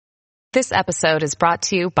This episode is brought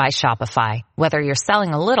to you by Shopify. Whether you're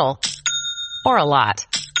selling a little or a lot,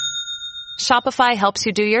 Shopify helps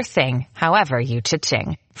you do your thing, however you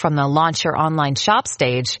cha-ching. From the launch your online shop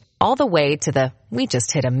stage, all the way to the we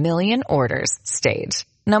just hit 1 million orders stage.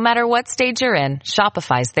 No matter what stage you're in,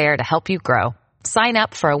 Shopify's there to help you grow. Sign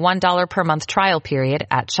up for a $1 per month trial period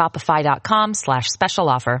at shopify.com/special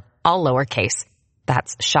offer, all lowercase.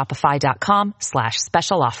 That's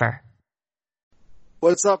shopify.com/special offer.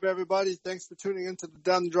 What's up, everybody? Thanks for tuning into the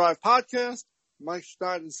Down the Drive podcast. Mike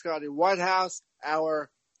Schneider and Scotty Whitehouse, our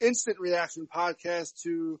instant reaction podcast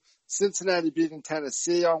to Cincinnati beating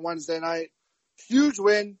Tennessee on Wednesday night. Huge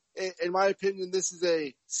win. In my opinion, this is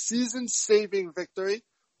a season-saving victory.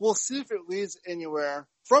 We'll see if it leads anywhere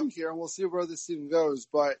from here, and we'll see where this season goes.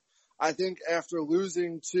 But I think after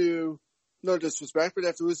losing to, no disrespect, but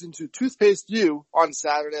after losing to Toothpaste U on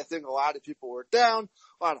Saturday, I think a lot of people were down,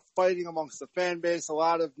 a lot of fighting amongst the fan base, a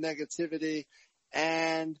lot of negativity,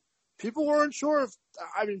 and people weren't sure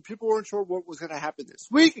what was going to happen this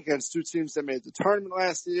week against two teams that made the tournament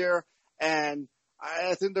last year, and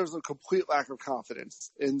I think there's a complete lack of confidence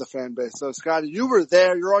in the fan base. So, Scotty, you were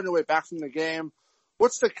there. You're on your way back from the game.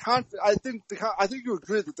 What's the I think you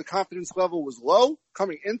agree that the confidence level was low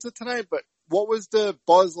coming into tonight, but what was the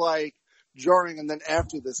buzz like during and then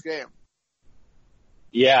after this game?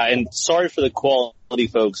 Yeah, and sorry for the quality,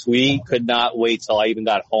 folks. We could not wait till I even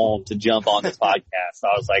got home to jump on this podcast.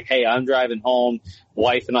 I was like, hey, I'm driving home.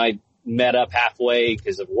 Wife and I met up halfway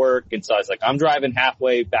because of work, and so I was like, I'm driving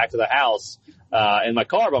halfway back to the house in my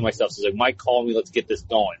car by myself. So I was like, Mike, call me. Let's get this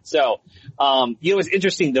going. So, it's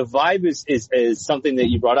interesting. The vibe is something that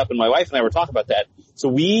you brought up, and my wife and I were talking about that. So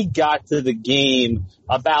we got to the game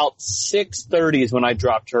about 6:30 is when I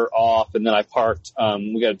dropped her off, and then I parked.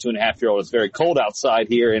 We got a 2.5-year-old. It's very cold outside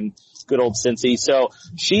here in good old Cincy. So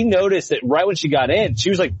she noticed that right when she got in, she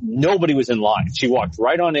was like, nobody was in line. She walked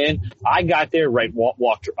right on in. I got there,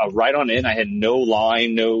 walked right on in. I had no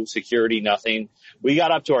line, no security, nothing. We got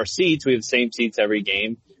up to our seats. We have the same seats every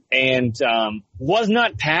game, and was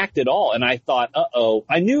not packed at all. And I thought,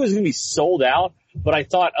 I knew it was going to be sold out, but I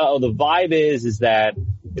thought, the vibe is that,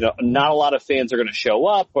 not a lot of fans are going to show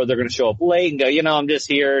up, or they're going to show up late and go, I'm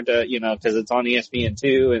just here to, because it's on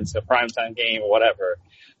ESPN2 and it's a primetime game or whatever.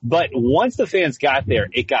 But once the fans got there,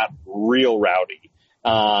 it got real rowdy.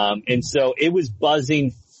 And so it was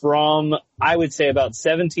buzzing from, I would say, about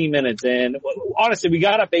 17 minutes in. Honestly, we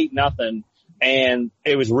got up 8-0, and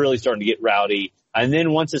it was really starting to get rowdy. And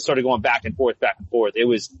then once it started going back and forth, it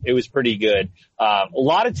was pretty good. A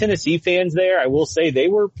lot of Tennessee fans there. I will say they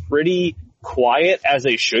were pretty quiet, as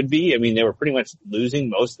they should be. I mean, they were pretty much losing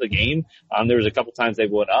most of the game. There was a couple times they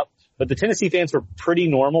went up, but the Tennessee fans were pretty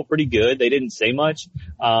normal, pretty good. They didn't say much.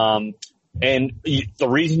 And the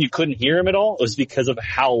reason you couldn't hear them at all was because of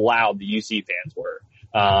how loud the UC fans were.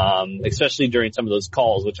 Especially during some of those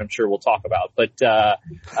calls, which I'm sure we'll talk about. But,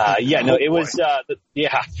 it was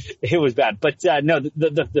bad. But,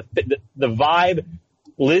 the vibe,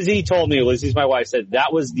 Lizzie's my wife, said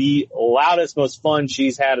that was the loudest, most fun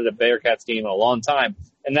she's had at a Bearcats game in a long time.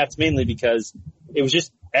 And that's mainly because it was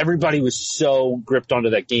just, everybody was so gripped onto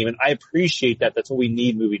that game. And I appreciate that. That's what we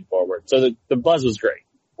need moving forward. So the buzz was great.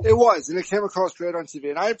 It was, and it came across great on TV.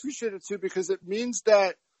 And I appreciate it too, because it means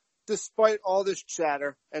that despite all this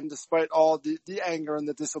chatter and despite all the anger and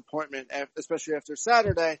the disappointment, especially after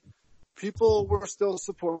Saturday, people were still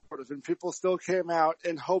supportive and people still came out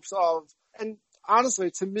in hopes of, and honestly,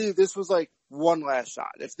 to me, this was like one last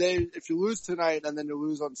shot. If you lose tonight and then you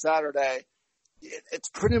lose on Saturday, it's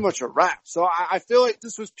pretty much a wrap. So I feel like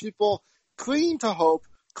this was people clinging to hope,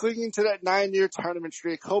 clinging to that 9-year tournament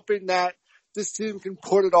streak, hoping that this team can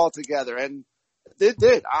put it all together. And they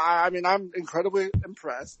did. I'm incredibly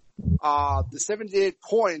impressed. The 78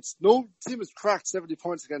 points, no team has cracked 70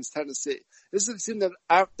 points against Tennessee. This is a team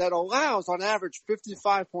that allows on average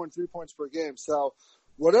 55.3 points per game. So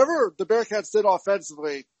whatever the Bearcats did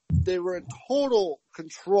offensively, they were in total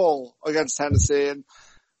control against Tennessee. And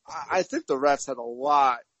I think the refs had a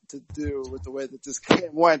lot to do with the way that this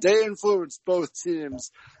game went. They influenced both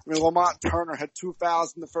teams. I mean, Lamont Turner had 2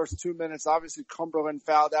 fouls in the first 2 minutes. Obviously, Cumberland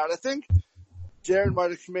fouled out. I think Jaren might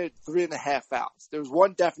have committed 3.5 fouls. There was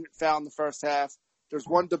one definite foul in the first half. There's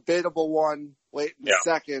one debatable one late in the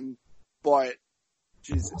second. But,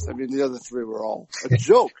 Jesus, I mean, the other three were all a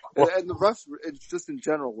joke. And the refs, just in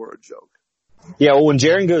general, were a joke. Yeah, well, when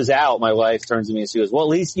Jaren goes out, my wife turns to me and she goes, well, at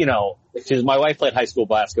least, because my wife played high school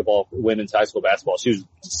basketball, women's high school basketball. She was a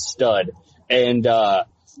stud. And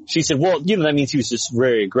she said, well, that means he was just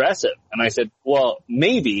very aggressive. And I said, well,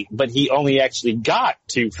 maybe, but he only actually got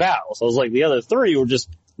 2 fouls. I was like, the other 3 were just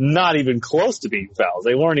not even close to being fouls.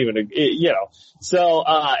 They weren't even, So,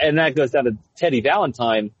 and that goes down to Teddy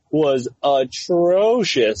Valentine was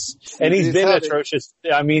atrocious. And he's been atrocious.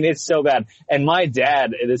 I mean, it's so bad. And my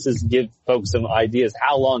dad, and this is give folks some ideas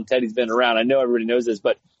how long Teddy's been around. I know everybody knows this,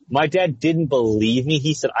 but my dad didn't believe me.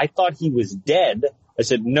 He said, I thought he was dead. I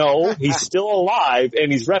said, no, he's still alive.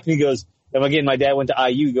 And he's reffing. He goes, and again, my dad went to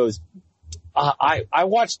IU. He goes, I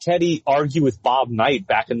watched Teddy argue with Bob Knight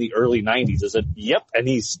back in the early 90s. I said, yep, and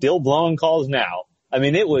he's still blowing calls now. I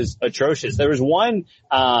mean, it was atrocious. There was one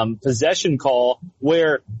possession call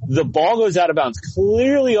where the ball goes out of bounds,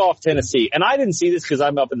 clearly off Tennessee. And I didn't see this because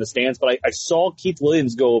I'm up in the stands, but I saw Keith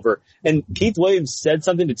Williams go over, and Keith Williams said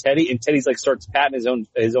something to Teddy, and Teddy's like starts patting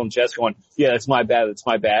his own chest, going, "Yeah, that's my bad. That's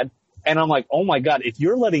my bad." And I'm like, "Oh my God! If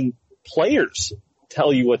you're letting players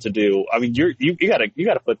tell you what to do, I mean, you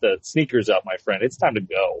gotta put the sneakers up, my friend. It's time to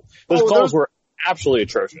go." Those calls were absolutely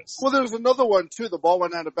atrocious. Well, there was another one too. The ball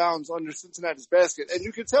went out of bounds under Cincinnati's basket, and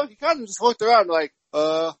you could tell he kind of just looked around like,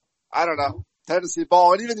 I don't know, Tennessee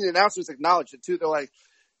ball. And even the announcers acknowledged it too. They're like,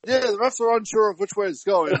 yeah, the refs are unsure of which way it's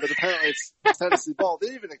going, but apparently it's Tennessee ball.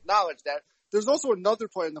 They even acknowledged that. There's also another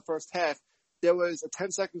play in the first half. There was a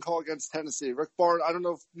 10-second call against Tennessee. Rick Barnes, I don't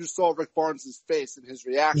know if you saw Rick Barnes' face and his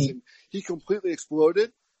reaction. He completely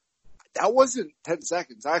exploded. That wasn't 10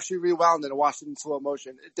 seconds. I actually rewound it and watched it in slow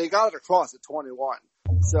motion. They got it across at 21.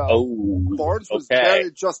 So Barnes was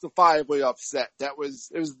very justifiably upset. It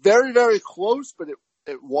was very, very close, but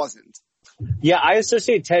it wasn't. Yeah, I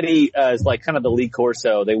associate Teddy as like kind of the Lee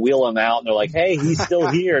Corso. They wheel him out and they're like, hey, he's still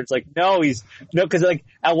here. It's like, cause like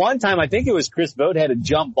at one time I think it was Chris Vogt had a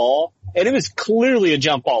jump ball, and it was clearly a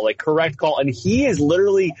jump ball, like correct call. And he is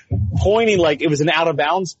literally pointing like it was an out of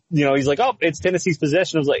bounds. He's like, oh, it's Tennessee's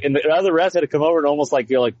possession. I was like, and the other refs had to come over and almost like,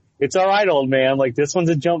 you're like, it's all right, old man. Like this one's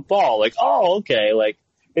a jump ball. Like, oh, okay. Like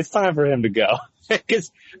it's time for him to go.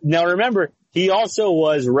 Cause now remember, he also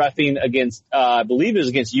was reffing against, I believe it was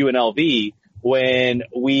against UNLV when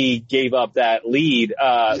we gave up that lead.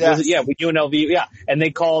 With UNLV. Yeah. And they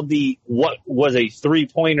called what was a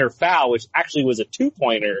 3-pointer foul, which actually was a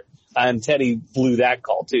 2-pointer. And Teddy blew that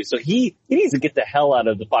call too. So he needs to get the hell out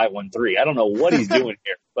of the 5-1-3. I don't know what he's doing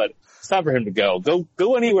here, but it's time for him to go.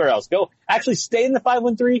 Go anywhere else. Go actually stay in the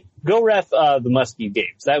 5-1-3. Go ref, the Muskie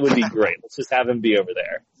games. That would be great. Let's just have him be over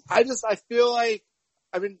there. I feel like,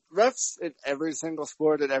 refs in every single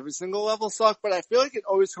sport at every single level suck, but I feel like it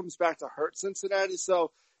always comes back to hurt Cincinnati.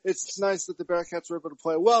 So it's nice that the Bearcats were able to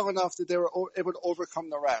play well enough that they were able to overcome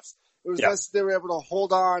the refs. It was nice that they were able to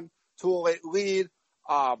hold on to a late lead.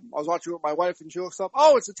 I was watching with my wife and she looks up,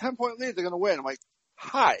 oh, it's a 10-point lead. They're going to win. I'm like,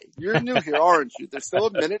 hi, you're new here, aren't you? There's still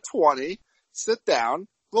a minute 20. Sit down,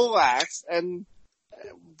 relax, and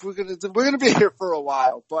we're gonna be here for a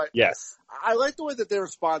while. But yes, I like the way that they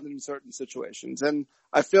responded in certain situations, and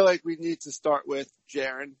I feel like we need to start with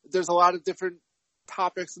Jaren. There's a lot of different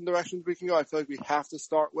topics and directions we can go. I feel like we have to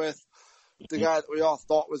start with the guy that we all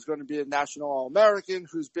thought was going to be a national All-American,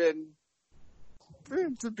 who's been,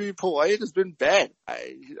 to be polite, has been bad.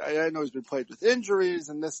 I know he's been plagued with injuries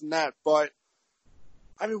and this and that, but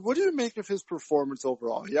what do you make of his performance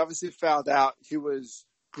overall? He obviously fouled out. He was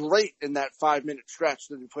great in that 5-minute stretch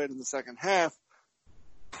that he played in the second half.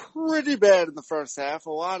 Pretty bad in the first half. A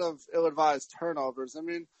lot of ill-advised turnovers.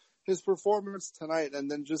 His performance tonight, and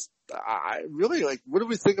then just, I really, what do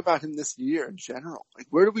we think about him this year in general?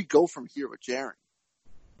 Where do we go from here with Jaren?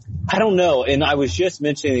 I don't know. And I was just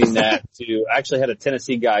mentioning that I actually had a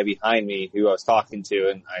Tennessee guy behind me who I was talking to,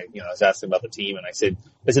 and I was asking about the team, and I said,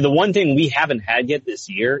 the one thing we haven't had yet this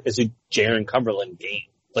year is a Jaren Cumberland game.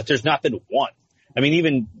 There's not been one.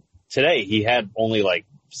 Even today, he had only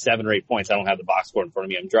 7 or 8 points. I don't have the box score in front of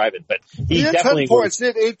me. I'm driving, but he had definitely 10 points. He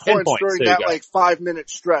had 8 points during that 5-minute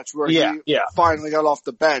stretch where he finally got off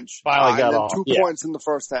the bench. And then 2 points in the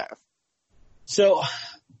first half. So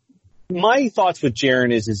my thoughts with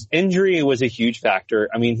Jaren is his injury was a huge factor.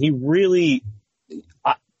 He really,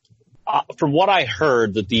 from what I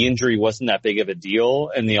heard, that the injury wasn't that big of a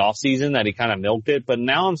deal in the off season, that he kind of milked it. But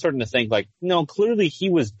now I'm starting to think no, clearly he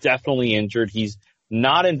was definitely injured. He's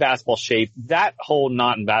not in basketball shape. That whole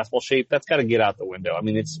not in basketball shape, that's got to get out the window.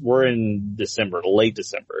 We're in December, late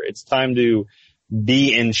December. It's time to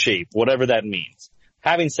be in shape, whatever that means.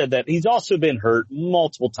 Having said that, he's also been hurt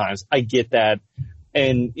multiple times. I get that.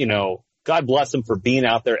 And, God bless him for being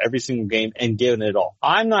out there every single game and giving it all.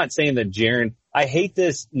 I'm not saying that Jaren, I hate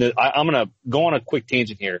this. I'm going to go on a quick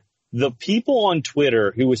tangent here. The people on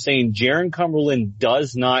Twitter who was saying Jaren Cumberland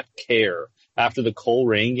does not care after the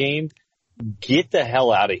Colerain game, get the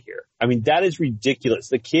hell out of here. That is ridiculous.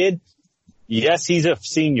 The kid, Yes, he's a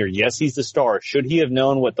senior. Yes, he's the star. Should he have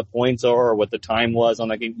known what the points are or what the time was on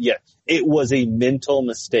that game? Yeah, it was a mental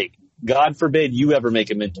mistake. God forbid you ever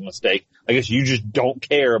make a mental mistake. I guess you just don't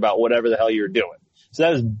care about whatever the hell you're doing. So that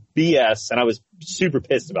was BS, and I was super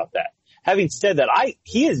pissed about that. Having said that,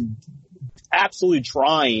 he is absolutely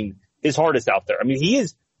trying his hardest out there. I mean, he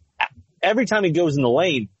is, every time he goes in the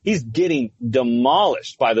lane, he's getting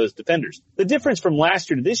demolished by those defenders. The difference from last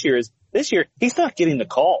year to this year is this year, he's not getting the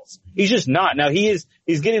calls. He's just not. Now he's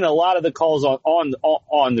getting a lot of the calls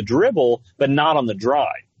on the dribble, but not on the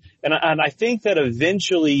drive. And I think that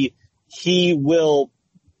eventually he will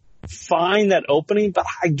find that opening. But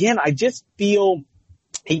again, I just feel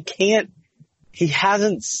he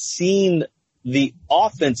hasn't seen the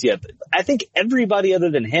offense yet. I think everybody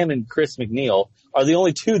other than him and Chris McNeil are the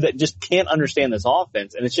only two that just can't understand this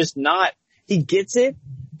offense. And it's just not, he gets it,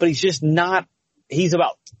 but he's just not, he's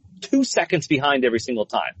about 2 seconds behind every single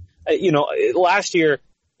time. Last year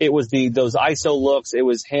it was those ISO looks. It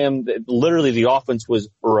was him. Literally the offense was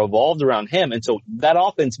revolved around him. And so that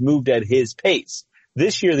offense moved at his pace.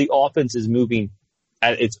 This year the offense is moving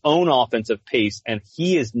at its own offensive pace, and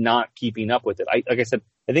he is not keeping up with it. Like I said,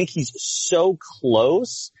 I think he's so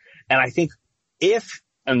close, and I think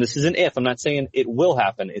and this is an if, I'm not saying it will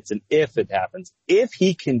happen, it's an if it happens, if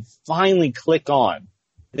he can finally click on,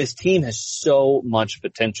 this team has so much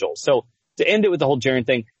potential. So to end it with the whole Jaren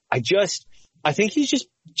thing, I think he's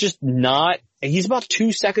just not, he's about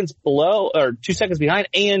 2 seconds below, or 2 seconds behind,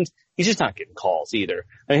 and he's just not getting calls either.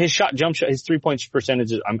 I mean, his jump shot, his 3-point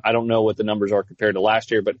percentage, I don't know what the numbers are compared to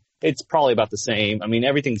last year, but it's probably about the same. I mean,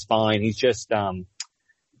 everything's fine. He's just, I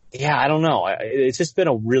don't know. It's just been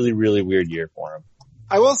a really, really weird year for him.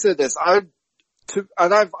 I will say this. I've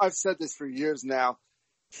said this for years now.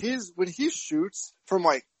 When he shoots from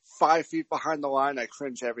like 5 feet behind the line, I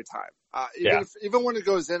cringe every time. Even when it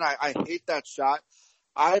goes in, I hate that shot.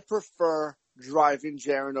 I prefer driving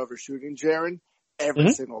Jaren over shooting Jaren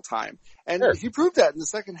every single time. And he proved that in the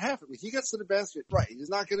second half. I mean, he gets to the basket, right. He's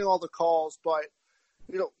not getting all the calls, but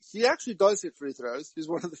he actually does hit free throws. He's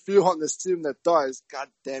one of the few on this team that does. God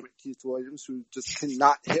damn it, Keith Williams, who just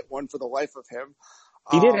cannot hit one for the life of him.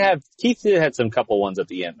 Keith did have some couple ones at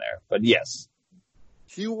the end there, but yes.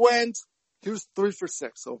 He was 3 for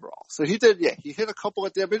 6 overall. So he did, he hit a couple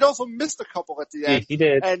at the end, but he also missed a couple at the end. He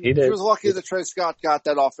did. And he was lucky that Trey Scott got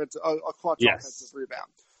that a clutch offensive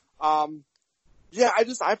rebound.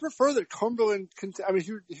 I prefer that Cumberland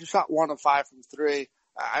he shot 1 of 5 from 3.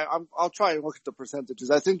 I'll try and look at the percentages.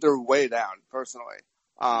 I think they're way down personally.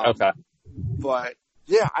 Okay. But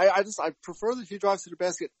yeah, I prefer that he drives to the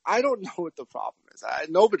basket. I don't know what the problem is.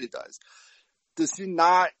 Nobody does. Does he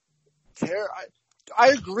not care? I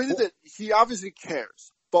agree that he obviously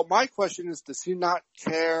cares, but my question is, does he not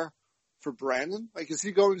care for Brandon? Like, is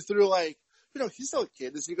he going through he's still a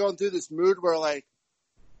kid. Is he going through this mood where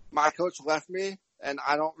my coach left me and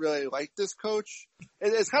I don't really like this coach?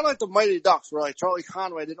 It's kind of like the Mighty Ducks where Charlie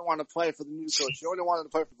Conway didn't want to play for the new coach. He only wanted to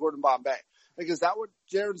play for Gordon Bombay. Is that what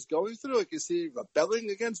Jaren's going through? Is he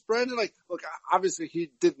rebelling against Brandon? Look, obviously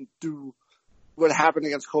he didn't do what happened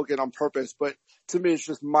against Colgate on purpose, but to me it's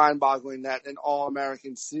just mind-boggling that an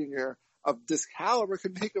All-American senior of this caliber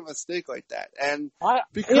could make a mistake like that. And I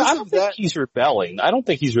don't think he's rebelling. I don't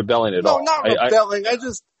think he's rebelling at all. No, not rebelling. I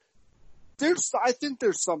think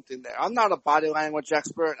there's something there. I'm not a body language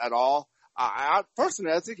expert at all.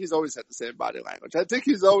 Personally, I think he's always had the same body language. I think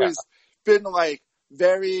he's always been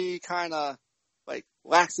very kind of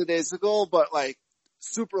lackadaisical, but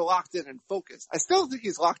super locked in and focused. I still think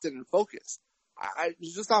he's locked in and focused.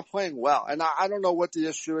 He's just not playing well. And I don't know what the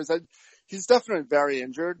issue is. He's definitely very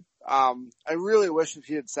injured. I really wish if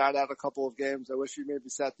he had sat out a couple of games. I wish he maybe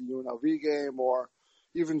sat the UNLV game or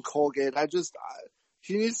even Colgate.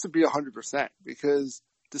 He needs to be 100% because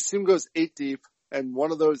this team goes 8 deep and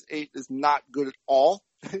one of those 8 is not good at all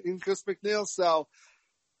in Chris McNeil. So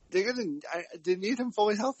they need him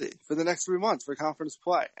fully healthy for the next 3 months for conference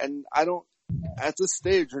play. And at this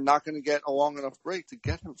stage, you're not going to get a long enough break to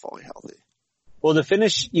get him fully healthy. Well, to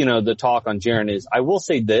finish, the talk on Jaren is, I will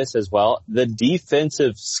say this as well. The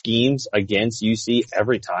defensive schemes against UC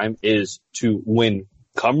every time is to when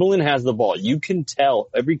Cumberland has the ball. You can tell,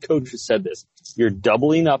 every coach has said this, you're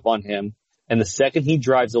doubling up on him. And the second he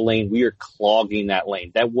drives the lane, we are clogging that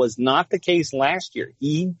lane. That was not the case last year.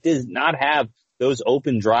 He does not have those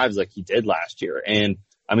open drives like he did last year. And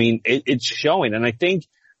I mean, it's showing. And I think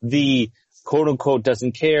the quote unquote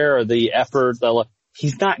doesn't care or the effort,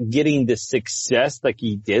 he's not getting the success like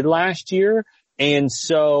he did last year. And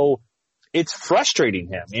so it's frustrating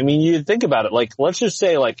him. I mean, you think about it, let's just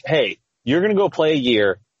say hey, you're going to go play a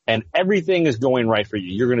year and everything is going right for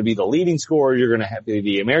you. You're going to be the leading scorer. You're going to have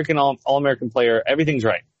the American All-American player. Everything's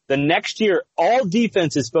right. The next year, all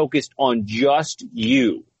defense is focused on just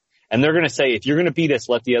you. And they're going to say, if you're going to beat us,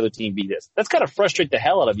 let the other team beat us. That's got to frustrate the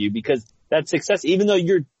hell out of you because that success, even though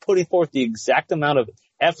you're putting forth the exact amount of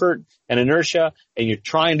effort and inertia and you're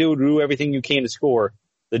trying to do everything you can to score,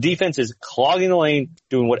 the defense is clogging the lane,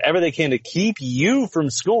 doing whatever they can to keep you from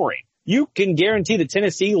scoring. You can guarantee that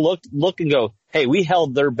Tennessee look and go, hey, we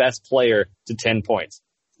held their best player to 10 points.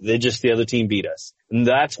 The other team beat us. And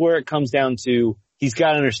that's where it comes down to, he's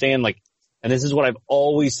got to understand, like, and this is what I've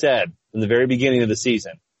always said from the very beginning of the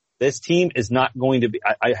season. This team is not going to be,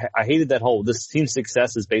 I hated that whole, this team's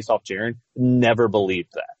success is based off Jaren. Never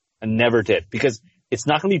believed that. I never did. Because it's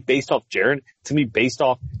not going to be based off Jaren. It's going to be based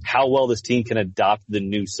off how well this team can adopt the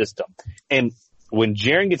new system. And when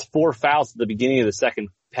Jaren gets 4 fouls at the beginning of the second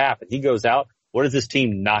half and he goes out, what does this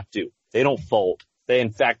team not do? They don't fold. They,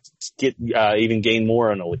 in fact, get even gain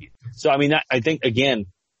more on a lead. So, I mean, I think, again,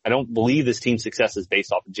 I don't believe this team's success is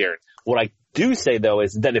based off of Jaren. What I do say, though,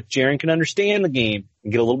 is that if Jaren can understand the game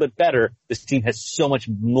and get a little bit better, this team has so much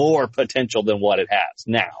more potential than what it has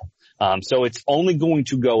now. So it's only going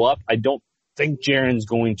to go up. I don't think Jaren's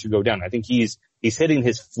going to go down. I think he's hitting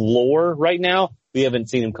his floor right now. We haven't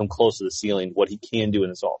seen him come close to the ceiling, what he can do in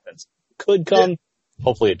this offense. Could come. Yeah.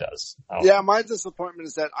 Hopefully it does. Yeah, my disappointment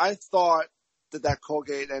is that I thought that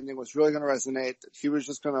Colgate ending was really going to resonate, that he was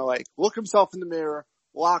just going to, like, look himself in the mirror,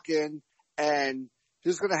 lock in, and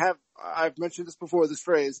he's going to have, I've mentioned this before, this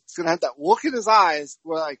phrase, he's going to have that look in his eyes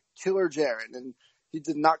where, like, killer Jaren, and he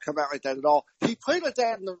did not come out like that at all. He played like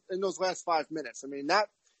that in those last 5 minutes. I mean,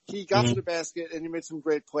 he got to the basket and he made some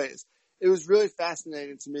great plays. It was really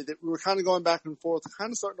fascinating to me that we were kind of going back and forth,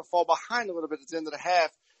 kind of starting to fall behind a little bit at the end of the half.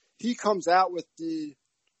 He comes out with the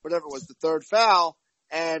third foul,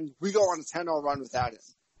 and we go on a 10-0 run without him.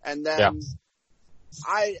 And then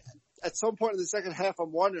at some point in the second half,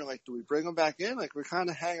 I'm wondering, like, do we bring him back in? Like, we're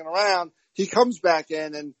kind of hanging around. He comes back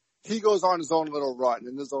in, and he goes on his own little run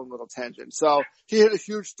and his own little tangent. So he hit a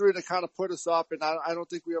huge three to kind of put us up, and I don't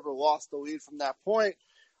think we ever lost the lead from that point.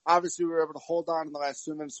 Obviously, we were able to hold on in the last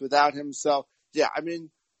 2 minutes without him. So, yeah, I mean,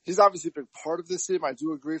 he's obviously a big part of this team. I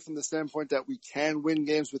do agree from the standpoint that we can win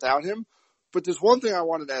games without him. But there's one thing I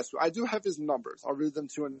wanted to ask you. I do have his numbers. I'll read them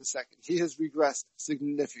to you in a second. He has regressed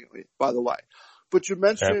significantly, by the way. But you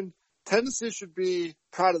mentioned Tennessee should be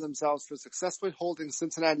proud of themselves for successfully holding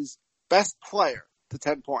Cincinnati's best player to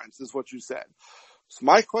 10 points, is what you said. So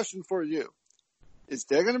my question for you, is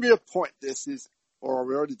there going to be a point this season, or are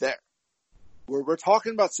we already there, where we're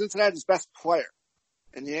talking about Cincinnati's best player,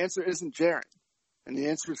 and the answer isn't Jaren, and the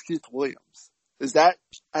answer is Keith Williams? Has that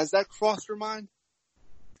crossed your mind?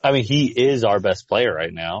 I mean, he is our best player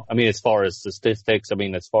right now. I mean, as far as statistics, I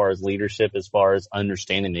mean, as far as leadership, as far as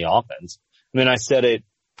understanding the offense. I mean, I said it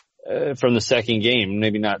from the second game,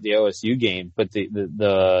 maybe not the OSU game, but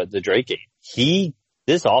the Drake game.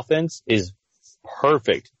 This offense is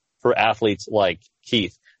perfect for athletes like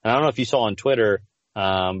Keith. And I don't know if you saw on Twitter,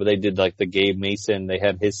 but they did like the Gabe Mason. They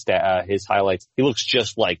had his highlights. He looks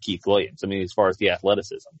just like Keith Williams. I mean, as far as the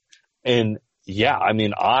athleticism. And yeah, I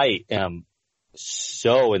mean, I am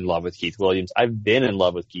so in love with Keith Williams. I've been in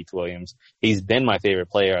love with Keith Williams. He's been my favorite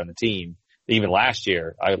player on the team. Even last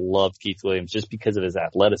year, I loved Keith Williams just because of his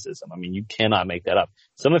athleticism. I mean, you cannot make that up.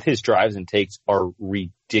 Some of his drives and takes are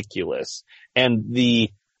ridiculous. And the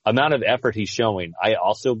amount of effort he's showing, I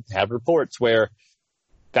also have reports where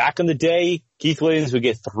back in the day, Keith Williams would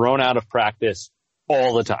get thrown out of practice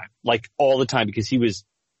all the time, because he was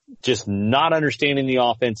just not understanding the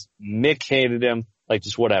offense. Mick hated him, like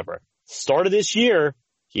just whatever. Start of this year,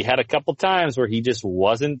 he had a couple times where he just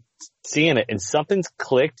wasn't seeing it, and something's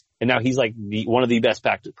clicked, and now he's like one of the best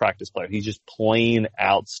practice players. He's just plain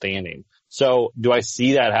outstanding. So do I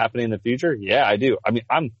see that happening in the future? Yeah, I do. I mean,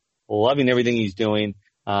 I'm loving everything he's doing.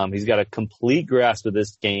 He's got a complete grasp of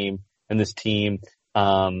this game and this team.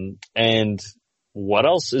 And what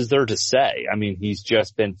else is there to say? I mean, he's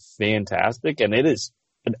just been fantastic, and it is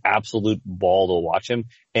an absolute ball to watch him.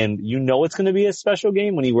 And you know it's going to be a special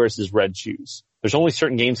game when he wears his red shoes. There's only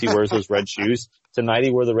certain games he wears those red shoes. Tonight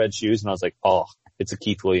he wore the red shoes, and I was like, oh, it's a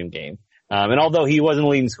Keith Williams game. And although he wasn't a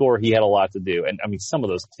leading scorer, he had a lot to do. And I mean, some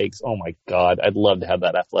of those takes, oh my God, I'd love to have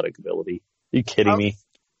that athletic ability. Are you kidding me?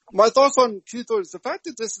 My thoughts on Keith Williams, the fact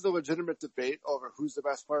that this is a legitimate debate over who's the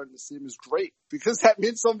best player in the team is great, because that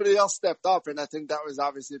means somebody else stepped up, and I think that was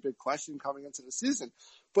obviously a big question coming into the season.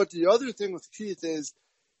 But the other thing with Keith is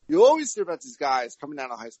you always hear about these guys coming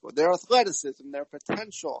out of high school, their athleticism, their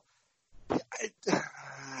potential.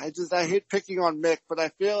 I hate picking on Mick, but I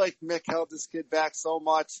feel like Mick held this kid back so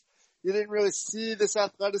much. you didn't really see this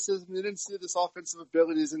athleticism. You didn't see this offensive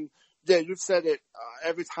abilities. And yeah, you've said it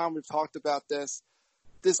every time we've talked about this.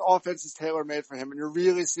 This offense is tailor-made for him, and you're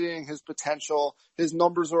really seeing his potential. His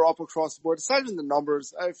numbers are up across the board. It's not even the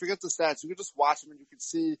numbers. I forget the stats. You can just watch him, and you can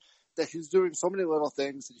see that he's doing so many little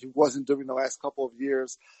things that he wasn't doing the last couple of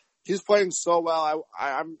years. He's playing so well.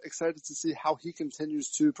 I'm excited to see how he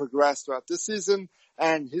continues to progress throughout this season,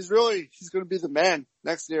 and he's going to be the man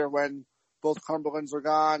next year when both Cumberlands are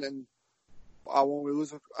gone and when we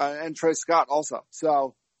lose and Trey Scott also.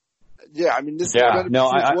 So, yeah, I mean, this is going to be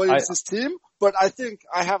Williams' team. But I think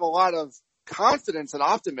I have a lot of confidence and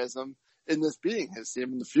optimism in this being his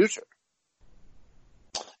team in the future.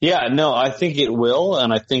 Yeah, no, I think it will.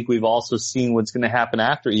 And I think we've also seen what's going to happen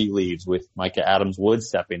after he leaves with Micah Adams-Wood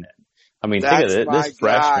stepping in. I mean, think of it.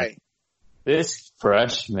 This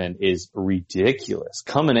freshman is ridiculous.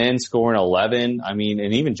 Coming in, scoring 11. I mean,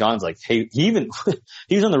 and even John's like, hey, he was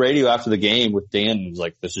on the radio after the game with Dan and was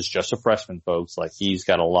like, this is just a freshman, folks. Like, he's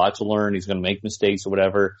got a lot to learn. He's going to make mistakes or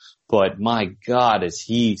whatever. But my God, is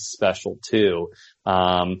he special too.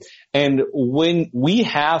 And when we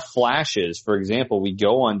have flashes, for example, we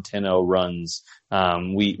go on 10-0 runs.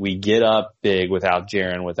 We get up big without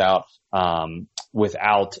Jaren, without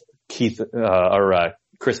Keith,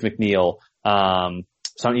 Chris McNeil.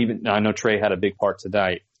 I know Trey had a big part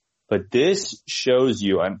tonight, but this shows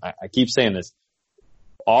you, I keep saying this,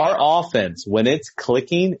 our offense, when it's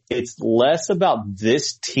clicking, it's less about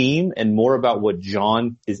this team and more about what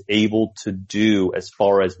John is able to do as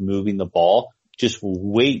far as moving the ball. Just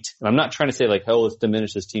wait. And I'm not trying to say like, oh, let's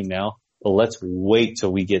diminish this team now, but let's wait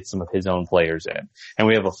till we get some of his own players in. And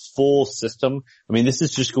we have a full system. I mean, this is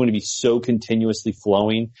just going to be so continuously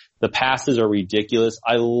flowing. The passes are ridiculous.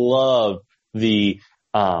 I love this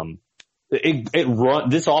offense,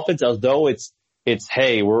 although it's,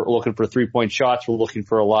 hey, we're looking for 3-point shots. We're looking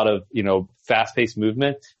for a lot of, fast-paced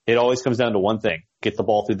movement. It always comes down to one thing: get the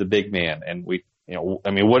ball through the big man. And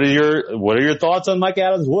what are your thoughts on Mike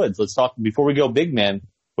Adams-Woods? Let's talk before we go big man.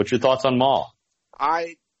 What's your thoughts on Maul?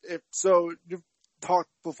 So you've talked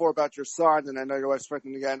before about your son, and I know your wife's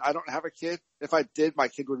pregnant again. I don't have a kid. If I did, my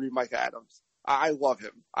kid would be Micah Adams. I love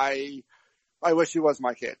him. I wish he was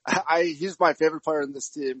my kid. He's my favorite player in this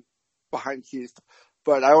team behind Keith,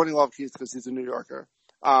 but I only love Keith because he's a New Yorker.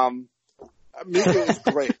 Mika is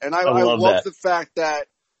great. And I love the fact that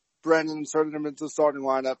Brandon inserted him into the starting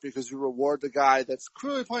lineup because you reward the guy that's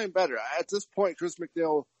clearly playing better. At this point, Chris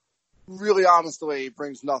McNeil really honestly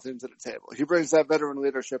brings nothing to the table. He brings that veteran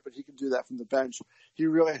leadership, but he can do that from the bench. He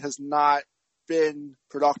really has not been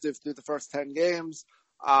productive through the first 10 games.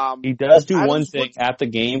 He does do one thing at the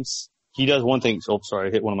games. He does one thing. Oh, sorry,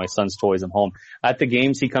 I hit one of my son's toys. I'm home. At the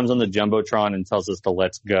games, he comes on the Jumbotron and tells us to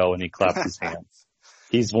let's go, and he claps his hands.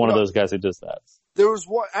 He's one of those guys who does that. There was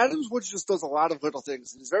one, Adams-Woods just does a lot of little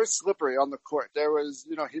things. He's very slippery on the court. There was,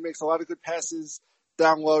 he makes a lot of good passes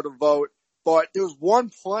down low to Vogt, but there was one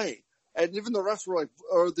play, and even the refs were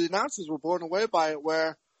the announcers were blown away by it,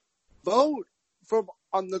 where Vogt, from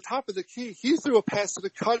on the top of the key, he threw a pass to the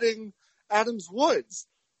cutting Adams-Woods.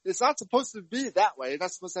 It's not supposed to be that way. You're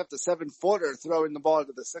not supposed to have the 7-footer throwing the ball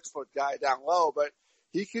to the 6-foot guy down low, but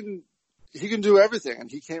he can do everything. And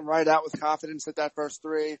he came right out with confidence at that first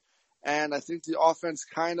three. And I think the offense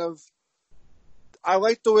I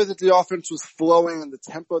liked the way that the offense was flowing and the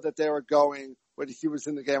tempo that they were going when he was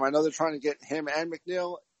in the game. I know they're trying to get him and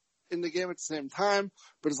McNeil in the game at the same time,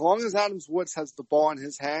 but as long as Adams-Woods has the ball in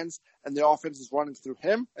his hands and the offense is running through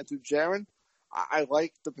him and through Jaren, I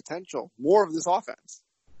like the potential. More of this offense.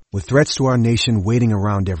 With threats to our nation waiting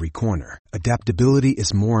around every corner, adaptability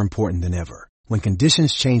is more important than ever. When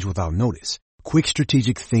conditions change without notice, quick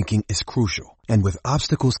strategic thinking is crucial. And with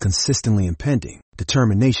obstacles consistently impending,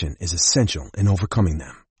 determination is essential in overcoming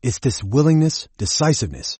them. It's this willingness,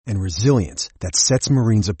 decisiveness, and resilience that sets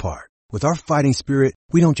Marines apart. With our fighting spirit,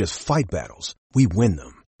 we don't just fight battles, we win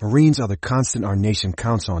them. Marines are the constant our nation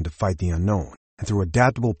counts on to fight the unknown. And through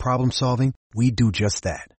adaptable problem solving, we do just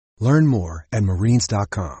that. Learn more at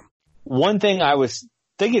Marines.com. One thing I was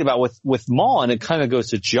thinking about with Maul, and it kind of goes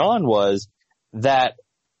to John, was that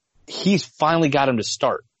he's finally got him to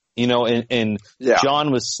start, and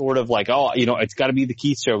John was sort of like, it's got to be the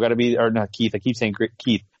Keith show, or not Keith. I keep saying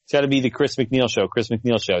Keith. It's got to be the Chris McNeil show.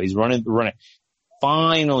 He's running.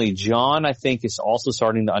 Finally, John, I think, is also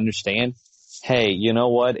starting to understand, hey, you know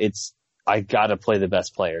what? I gotta play the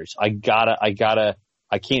best players. I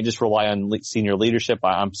can't just rely on senior leadership.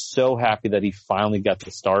 I'm so happy that he finally got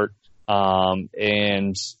to start.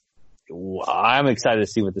 And I'm excited to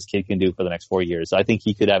see what this kid can do for the next 4 years. I think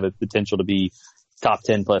he could have a potential to be top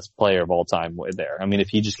 10 plus player of all time there. I mean, if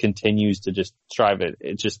he just continues to just strive it,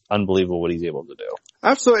 it's just unbelievable what he's able to do.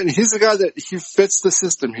 Absolutely. And he's the guy that he fits the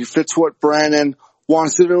system. He fits what Brandon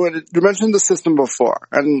wants to do. And you mentioned the system before.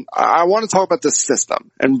 And I want to talk about the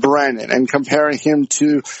system and Brandon and comparing him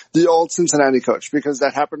to the old Cincinnati coach, because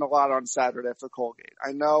that happened a lot on Saturday after Colgate.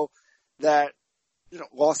 I know that,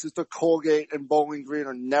 losses to Colgate and Bowling Green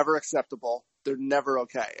are never acceptable. They're never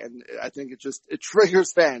okay. And I think it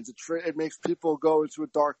triggers fans. It makes people go into a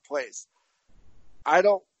dark place. I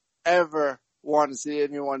don't ever want to see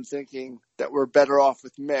anyone thinking that we're better off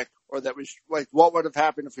with Mick, or that what would have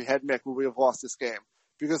happened if we had Mick? Would we have lost this game?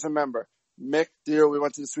 Because remember, Mick, the year we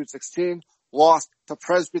went to the Sweet 16, lost to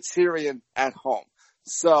Presbyterian at home.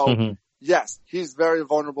 So, yes, he's very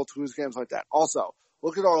vulnerable to lose games like that. Also,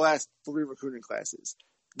 look at our last 3 recruiting classes.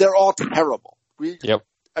 They're all terrible.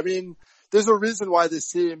 I mean, there's a reason why this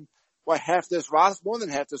team, more than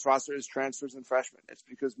half this roster is transfers and freshmen. It's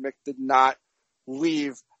because Mick did not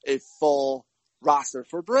leave a full roster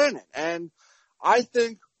for Brandon. And I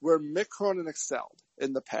think where Mick Cronin excelled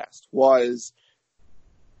in the past was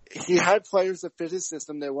he had players that fit his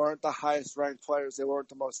system. They weren't the highest ranked players. They weren't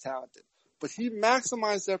the most talented, but he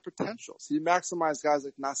maximized their potentials. He maximized guys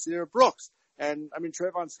like Nasir Brooks. And I mean,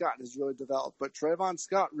 Trayvon Scott has really developed, but Trayvon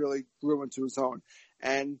Scott really grew into his own.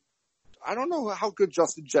 And I don't know how good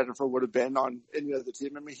Justin Jennifer would have been on any other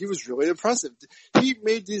team. I mean, he was really impressive. He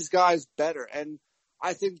made these guys better. And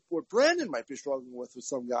I think what Brandon might be struggling with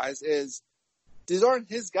some guys is these aren't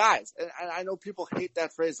his guys. And I know people hate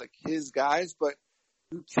that phrase, like his guys, but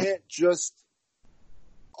you can't just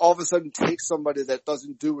all of a sudden take somebody that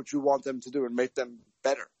doesn't do what you want them to do and make them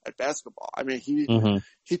better at basketball. I mean,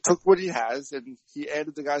 he took what he has and he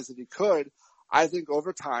added the guys that he could. I think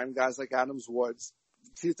over time, guys like Adams Woods,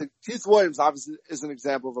 Keith Williams obviously is an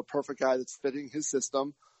example of a perfect guy that's fitting his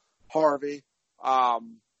system. Harvey,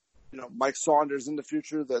 Mike Saunders in the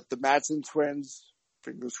future, the Madsen twins,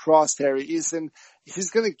 fingers crossed, Harry Eason. He's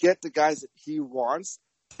going to get the guys that he wants,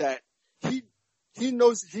 that he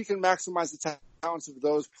knows that he can maximize the talents of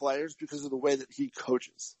those players because of the way that he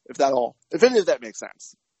coaches, if any of that makes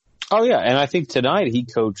sense. Oh yeah. And I think tonight he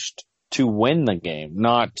coached to win the game,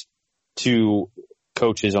 not to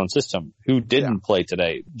coach his own system. Who didn't play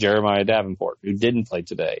today? Jeremiah Davenport, who didn't play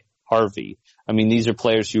today. Harvey. I mean, these are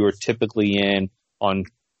players who are typically in on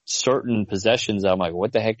certain possessions. I'm like,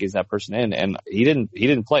 what the heck is that person in? And he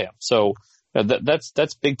didn't play him. So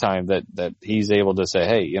that's big time that he's able to say,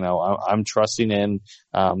 hey, I'm trusting in,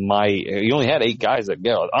 he only had 8 guys that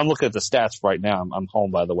go. I'm looking at the stats right now. I'm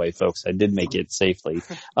home, by the way, folks. I did make it safely.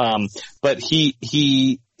 But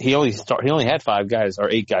he only had 5 guys or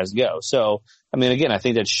 8 guys go. So, I mean, again, I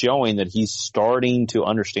think that's showing that he's starting to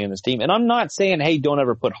understand this team. And I'm not saying, hey, don't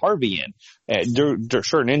ever put Harvey in. There are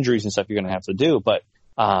certain injuries and stuff you're going to have to do, but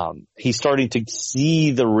he's starting to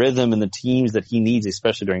see the rhythm and the teams that he needs,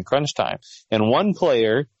 especially during crunch time. And one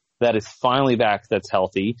player that is finally back that's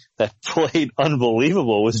healthy, that played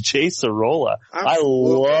unbelievable, was Jay Sorolla.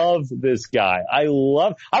 Absolutely. I love this guy. I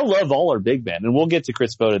love all our big men. And we'll get to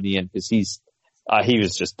Chris Vogt in the end because he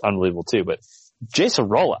was just unbelievable too. But Jay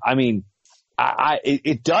Sorolla, I mean,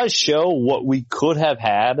 it does show what we could have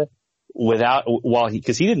had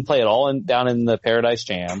because he didn't play at all down in the Paradise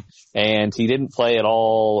Jam, and he didn't play at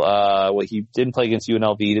all, he didn't play against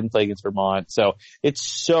UNLV, he didn't play against Vermont. So it's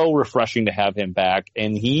so refreshing to have him back.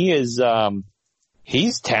 And he is,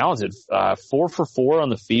 he's talented. 4 for 4 on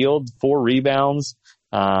the field, 4 rebounds.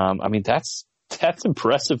 I mean, that's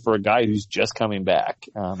impressive for a guy who's just coming back.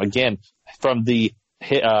 Again, from the,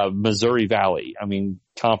 Missouri Valley,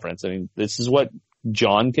 conference. This is what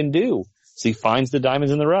John can do. So he finds the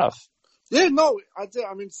diamonds in the rough. Yeah, no, I did.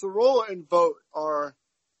 Sorolla and Vogt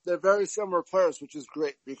they're very similar players, which is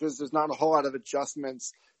great because there's not a whole lot of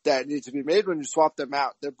adjustments that need to be made when you swap them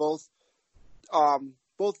out. They're both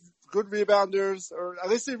good rebounders, or at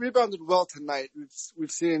least they rebounded well tonight. We've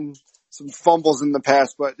seen some fumbles in the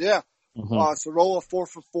past, but yeah, Sorolla 4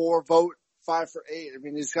 for 4, Vogt 5 for 8.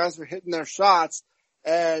 These guys are hitting their shots,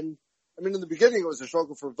 and in the beginning it was a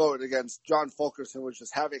struggle for Vogt against John Fulkerson, which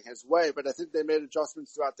was having his way, but I think they made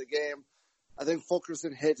adjustments throughout the game. I think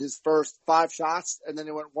Fulkerson hit his first 5 shots, and then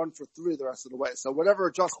he went 1 for 3 the rest of the way. So whatever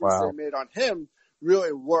adjustments they made on him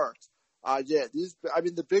really worked.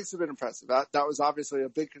 The bigs have been impressive. That was obviously a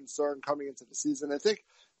big concern coming into the season. I think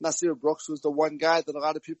Nasir Brooks was the one guy that a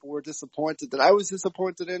lot of people were disappointed, that I was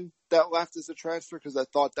disappointed in, that left as a transfer because I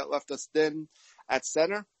thought that left us thin at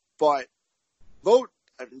center. But Vogt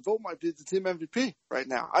might be the team MVP right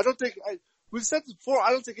now. We've said this before, I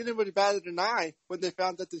don't think anybody batted an eye when they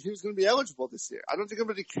found that he was going to be eligible this year. I don't think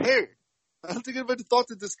anybody cared I don't think anybody thought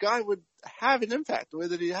that this guy would have an impact the way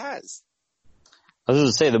that he has. I was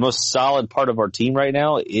going to say the most solid part of our team right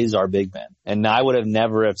now is our big men. And I would have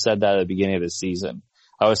never have said that at the beginning of the season.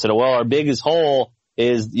 I would have said, well, our biggest hole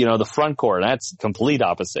is, the front court. That's complete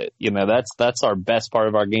opposite. That's our best part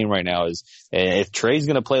of our game right now is if Trey's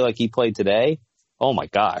going to play like he played today, oh my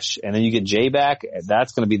gosh. And then you get Jay back.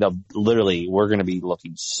 That's going to be we're going to be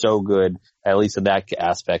looking so good, at least in that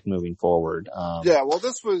aspect moving forward.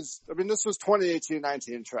 This was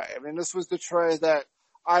 2018-19 Trey. This was the Trey that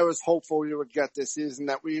I was hopeful we would get this season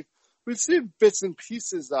that we've seen bits and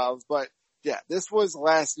pieces of, but yeah, this was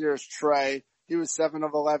last year's Trey. He was 7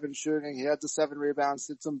 of 11 shooting. He had the 7 rebounds,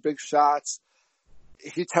 did some big shots.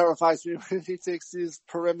 He terrifies me when he takes these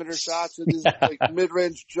perimeter shots with these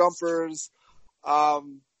mid-range jumpers. But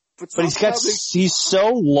he's so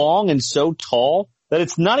long and so tall that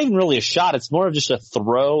it's not even really a shot. It's more of just a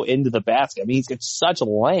throw into the basket. He's got such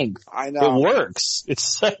length. I know. It works.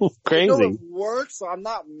 It's so crazy. It works, so I'm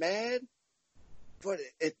not mad, but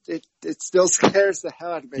it still scares the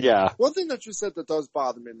hell out of me. Yeah. One thing that you said that does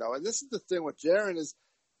bother me though, and this is the thing with Jaren is,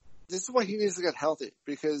 this is why he needs to get healthy,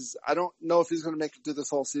 because I don't know if he's going to make it through this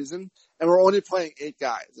whole season, and we're only playing 8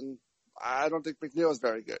 guys, and I don't think McNeil is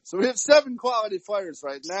very good. So we have 7 quality players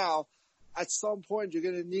right now. At some point, you're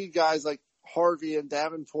going to need guys like Harvey and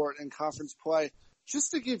Davenport in conference play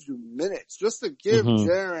just to give you minutes, just to give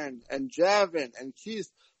Jaren and Javin and Keith,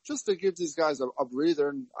 just to give these guys a breather.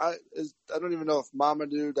 And I don't even know if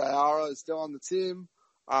Mamadou Diarra is still on the team.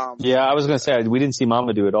 I was going to say, we didn't see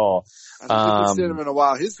Mamadou at all. I don't think we've seen him in a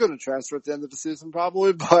while. He's going to transfer at the end of the season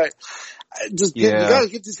probably, but you got to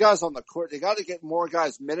get these guys on the court. You got to get more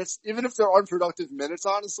guys minutes, even if they're unproductive minutes,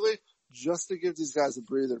 honestly, just to give these guys a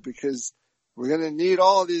breather, because we're going to need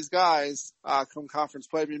all of these guys come conference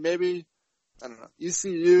play. Maybe, I don't know,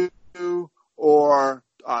 ECU or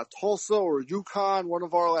Tulsa or UConn, one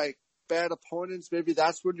of our bad opponents. Maybe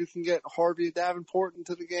that's when you can get Harvey Davenport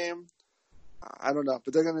into the game. I don't know,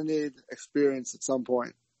 but they're going to need experience at some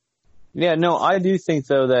point. Yeah, no, I do think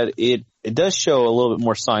though that it does show a little bit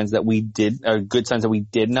more signs that good signs that we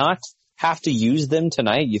did not have to use them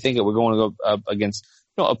tonight. You think that we're going to go up against,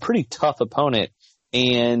 a pretty tough opponent,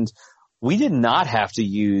 and we did not have to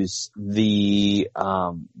use the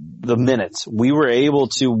minutes. We were able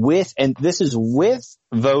to and this is with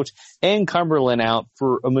Vogt and Cumberland out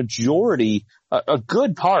for a majority, a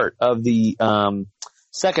good part of the,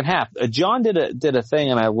 second half. John did a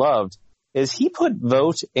thing and I loved is he put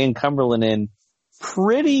Vogt and Cumberland in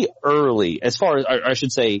pretty early, as far as I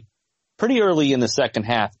should say, pretty early in the second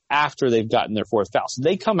half after they've gotten their 4th foul. So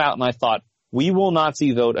they come out and I thought we will not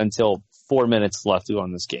see Vogt until 4 minutes left to go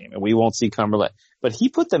in this game, and we won't see Cumberland. But he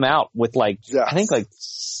put them out with I think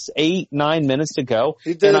 8-9 minutes to go.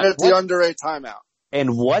 He did it at the under 8 timeout.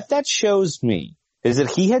 And what that shows me is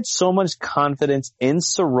that he had so much confidence in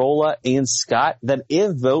Sorolla and Scott that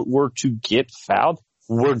if Vogt were to get fouled,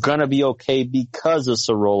 we're gonna be okay because of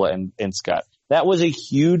Sorolla and Scott. That was a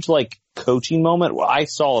huge coaching moment. Well, I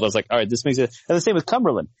saw it. I was like, all right, this makes it. And the same with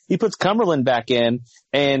Cumberland. He puts Cumberland back in,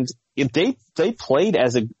 and if they played I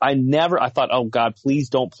thought, oh God, please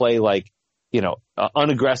don't play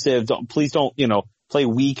unaggressive. Please don't, play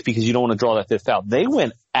weak because you don't want to draw that 5th foul. They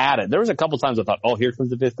went at it. There was a couple times I thought, oh, here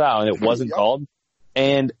comes the 5th foul, and it wasn't called.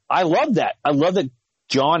 And I love that. I love that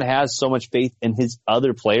John has so much faith in his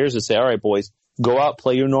other players to say, all right, boys, go out,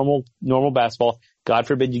 play your normal basketball. God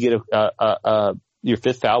forbid you get your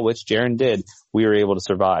 5th foul, which Jaren did. We were able to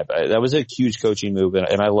survive. That was a huge coaching move,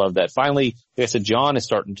 and I love that. Finally, like I said, John is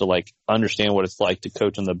starting to understand what it's like to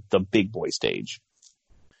coach on the big boy stage.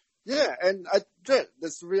 Yeah, and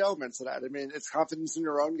there's 3 elements to that. It's confidence in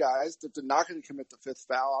your own guys that they're not going to commit the 5th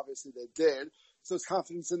foul. Obviously, they did. So it's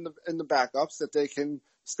confidence in the backups that they can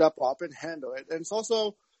step up and handle it. And it's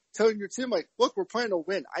also telling your team, look, we're playing to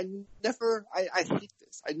win. I hate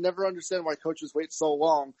this. I never understand why coaches wait so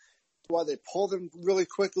long, why they pull them really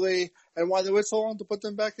quickly, and why they wait so long to put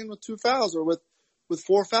them back in with 2 fouls or with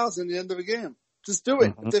 4 fouls in the end of a game. Just do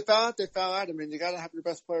it. If they foul out, they foul out. You got to have your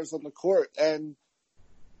best players on the court. And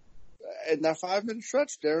in that 5-minute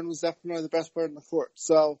stretch, Jaren was definitely the best player on the court.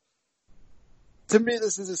 So, to me,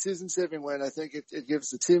 this is a season-saving win. I think it gives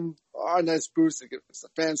the team a nice boost. It gives the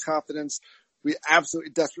fans confidence. We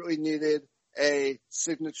absolutely desperately needed a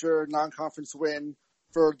signature non-conference win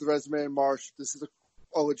for the resume in March. This is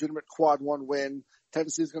a legitimate quad 1 win.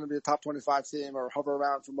 Tennessee is going to be a top 25 team or hover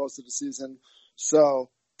around for most of the season. So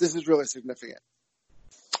this is really significant.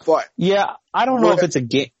 But yeah, I don't know if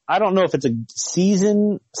it's a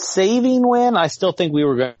season-saving win. I still think we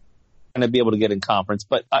were going to be able to get in conference,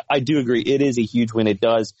 but I do agree it is a huge win. It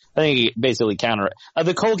does. I think it basically counter it.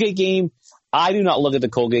 The Colgate game, I do not look at the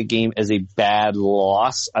Colgate game as a bad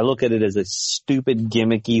loss. I look at it as a stupid,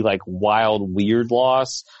 gimmicky, like wild, weird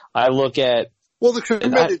loss. I look at... Well, the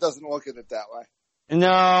committee doesn't look at it that way. No,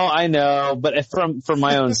 I know, but from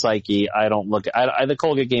my own psyche, I don't look at the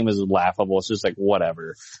Colgate game is laughable. It's just like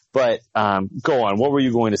whatever. But go on. What were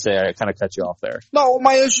you going to say? I kind of cut you off there. No,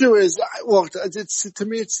 my issue is, look, to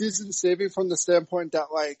me, it's season saving from the standpoint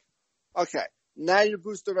that, like, okay, now you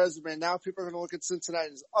boost the resume. Now people are going to look at Cincinnati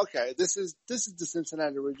and say, okay, this is the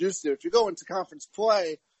Cincinnati we're used to. If you go into conference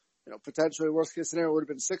play, potentially worst case scenario would have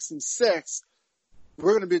been 6-6.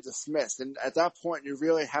 We're going to be dismissed, and at that point, you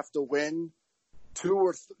really have to win.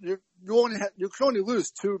 You can only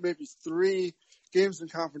lose 2, maybe 3 games in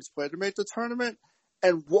conference play to make the tournament.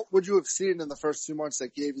 And what would you have seen in the first 2 months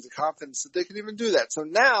that gave you the confidence that they can even do that? So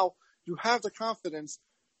now you have the confidence.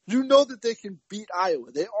 You know that they can beat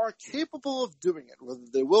Iowa. They are capable of doing it. Whether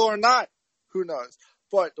they will or not, who knows?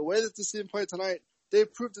 But the way that this team played tonight, they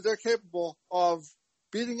proved that they're capable of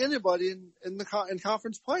beating anybody in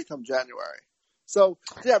conference play come January. So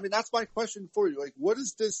yeah, I mean that's my question for you. Like, what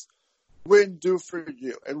does this win do for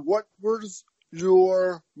you? And what was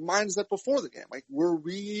your mindset before the game? Like,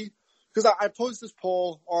 because I posed this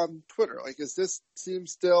poll on Twitter, like, is this team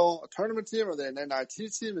still a tournament team? Are they an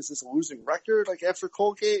NIT team? Is this a losing record, like, after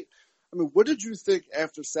Colgate? I mean, what did you think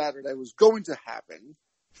after Saturday was going to happen?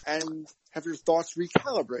 And have your thoughts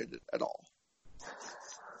recalibrated at all?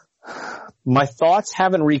 My thoughts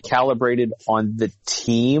haven't recalibrated on the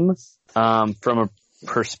team, from a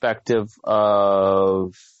perspective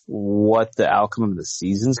of what the outcome of the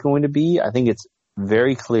season is going to be. I think it's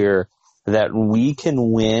very clear that we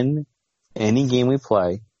can win any game we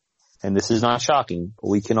play, and this is not shocking, but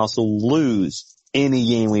we can also lose any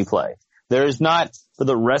game we play. There is not, for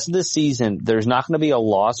the rest of the season, there's not going to be a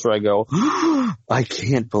loss where I go, I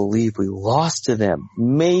can't believe we lost to them.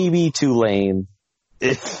 Maybe Tulane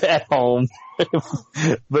if at home,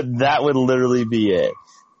 but that would literally be it.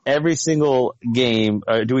 Every single game,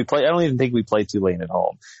 do we play? I don't even think we play Tulane at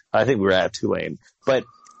home. I think we're at Tulane. But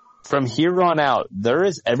from here on out, there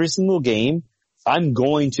is every single game. There's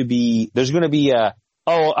going to be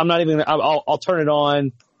I'll turn it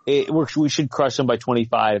on. We should crush them by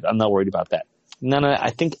 25. I'm not worried about that. No, I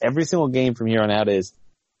think every single game from here on out is,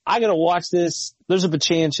 I gotta watch this. There's a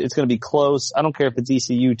chance it's gonna be close. I don't care if it's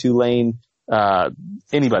ECU, Tulane,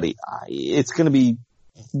 anybody. It's gonna be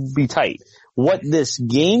tight. What this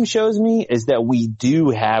game shows me is that we do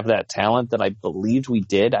have that talent that I believed we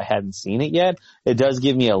did. I hadn't seen it yet. It does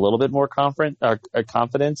give me a little bit more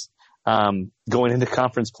confidence, going into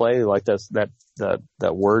conference play, like that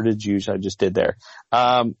wordage use I just did there.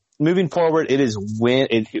 Moving forward, it is we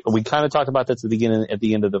kind of talked about this at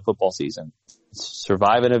the end of the football season.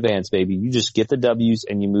 Survive in advance, baby. You just get the W's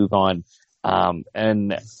and you move on.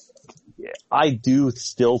 And I do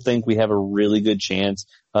still think we have a really good chance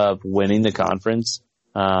of winning the conference.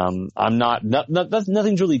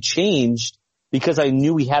 Nothing's really changed because I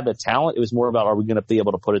knew we had the talent. It was more about, are we going to be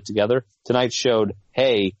able to put it together? Tonight showed,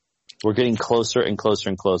 hey, we're getting closer and closer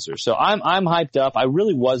and closer. So I'm hyped up. I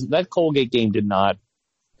really wasn't. That Colgate game did not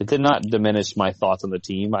diminish my thoughts on the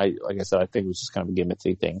team. Like I said, I think it was just kind of a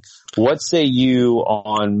gimmicky thing. What say you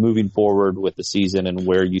on moving forward with the season and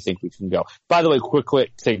where you think we can go? By the way,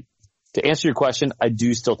 quick thing. To answer your question, I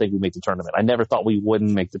do still think we make the tournament. I never thought we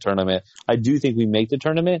wouldn't make the tournament. I do think we make the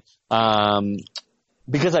tournament,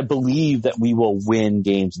 because I believe that we will win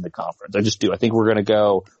games in the conference. I just do. I think we're going to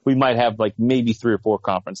go, we might have like maybe 3 or 4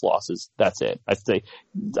 conference losses. That's it. I think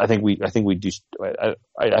we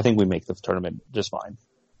make the tournament just fine.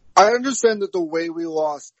 I understand that the way we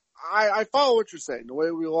lost, I follow what you're saying. The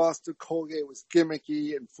way we lost to Colgate was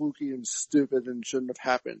gimmicky and fluky and stupid and shouldn't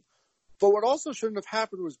have happened. But what also shouldn't have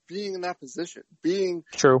happened was being in that position, being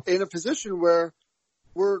True. In a position where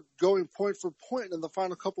we're going point for point in the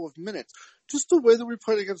final couple of minutes. Just the way that we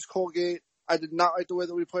played against Colgate, I did not like the way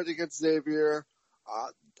that we played against Xavier.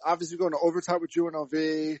 Obviously going to overtime with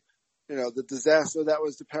UNLV, the disaster that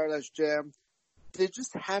was the Paradise Jam. They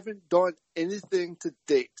just haven't done anything to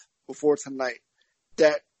date before tonight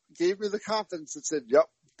that gave me the confidence that said,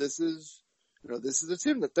 yep, this is a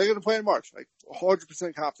team that they're going to play in March, like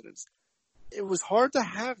 100% confidence. It was hard to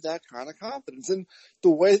have that kind of confidence. And the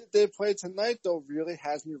way that they played tonight, though, really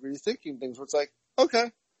has me rethinking things where it's like,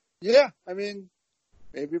 okay, yeah, I mean,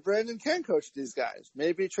 maybe Brandon can coach these guys.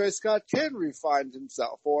 Maybe Trey Scott can refine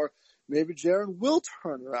himself, or maybe Jaron will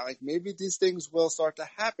turn around. Like, maybe these things will start to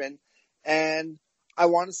happen. And I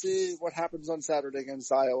want to see what happens on Saturday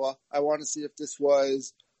against Iowa. I want to see if this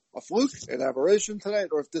was a fluke, an aberration tonight,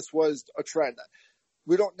 or if this was a trend.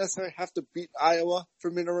 We don't necessarily have to beat Iowa for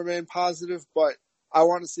me to remain positive, but I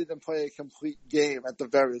want to see them play a complete game at the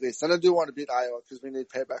very least. And I do want to beat Iowa because we need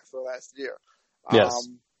payback for last year. Yes.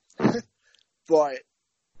 But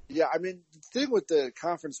yeah, I mean, the thing with the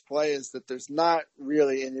conference play is that there's not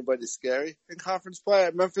really anybody scary in conference play.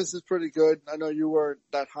 Memphis is pretty good. I know you weren't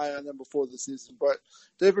that high on them before the season, but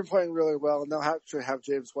they've been playing really well, and they'll actually have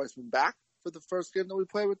James Wiseman back for the first game that we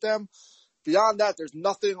play with them. Beyond that, there's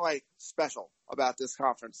nothing like special about this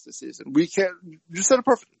conference this season. You said it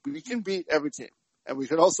perfectly. We can beat every team, and we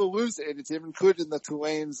can also lose to any team, including the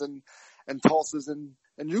Tulanes and Tulsas and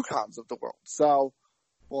UConns of the world. So,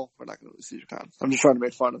 well, we're not going to lose to UConn. I'm just trying to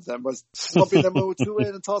make fun of them. But lumping them with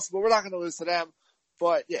Tulane and Tulsa, but we're not going to lose to them.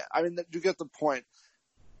 But yeah, I mean, you get the point.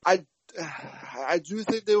 I do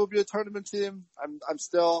think they will be a tournament team. I'm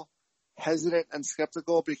still hesitant and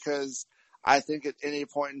skeptical because I think at any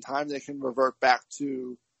point in time they can revert back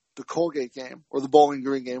to the Colgate game or the Bowling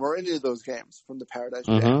Green game or any of those games from the Paradise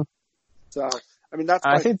game. So, I mean, that's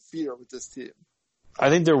my fear with this team. I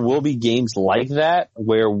think there will be games like that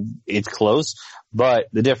where it's close, but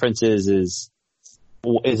the difference is it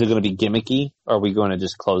going to be gimmicky or are we going to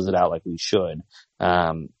just close it out like we should?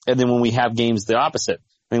 And then when we have games the opposite,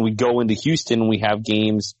 I mean, we go into Houston and we have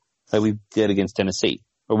games like we did against Tennessee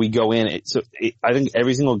or we go in. I think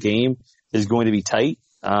every single game is going to be tight.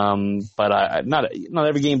 But not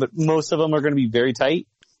every game, but most of them are going to be very tight.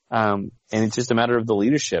 And it's just a matter of the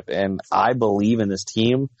leadership. And I believe in this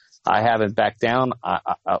team. I haven't backed down. I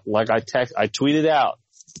tweeted out,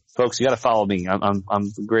 folks, you got to follow me. I'm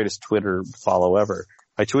the greatest Twitter follow ever.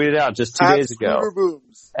 I tweeted out just 2 days ago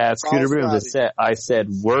at Scooter Booms. I said,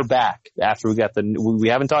 we're back after we got we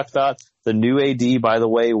haven't talked about the new AD, by the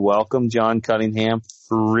way. Welcome, John Cunningham.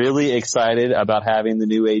 Really excited about having the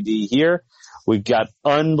new AD here. We've got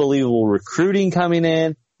unbelievable recruiting coming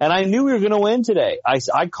in. And I knew we were going to win today.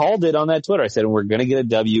 I called it on that Twitter. I said, we're going to get a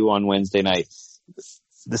W on Wednesday night.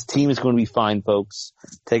 This team is going to be fine, folks.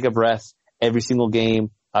 Take a breath every single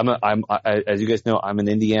game. As you guys know, I'm an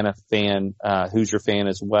Indiana fan, Hoosier fan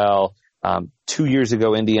as well. 2 years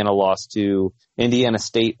ago, Indiana lost to Indiana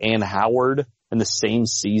State and Howard in the same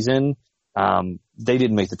season. They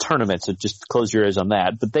didn't make the tournament, so just close your ears on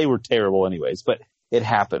that. But they were terrible anyways. But it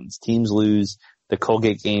happens. Teams lose. The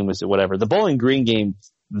Colgate game was whatever. The Bowling Green game,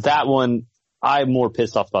 that one, I'm more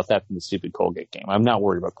pissed off about that than the stupid Colgate game. I'm not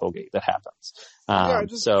worried about Colgate. That happens.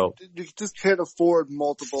 You just can't afford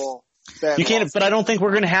multiple. You can't, but I don't think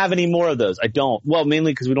we're going to have any more of those. I don't. Well,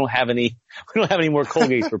 mainly because we don't have any more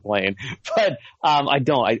Colgates we're playing. But, I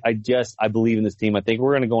don't. I believe in this team. I think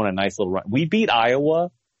we're going to go on a nice little run. We beat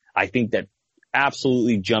Iowa. I think that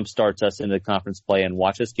absolutely jumpstarts us into the conference play and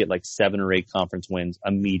watch us get like 7 or 8 conference wins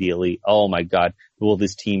immediately. Oh my God. Will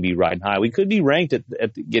this team be riding high? We could be ranked at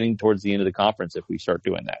getting towards the end of the conference if we start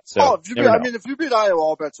doing that. So, if you beat Iowa,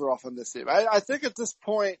 all bets are off on this team. I think at this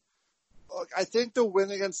point, look, I think the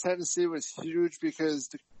win against Tennessee was huge because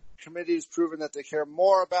the committee has proven that they care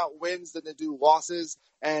more about wins than they do losses,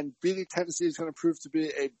 and beating Tennessee is going to prove to be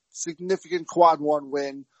a significant quad 1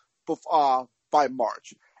 win by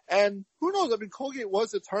March. And who knows? I mean, Colgate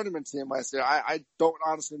was a tournament team last year. I don't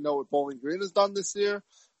honestly know what Bowling Green has done this year.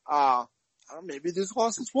 Maybe these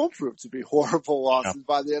losses won't prove to be horrible losses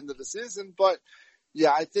by the end of the season. But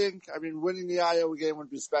yeah, winning the Iowa game would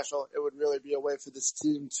be special. It would really be a way for this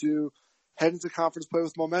team to head into conference play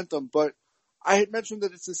with momentum. But I had mentioned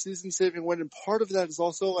that it's a season-saving win, and part of that is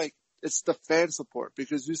also it's the fan support,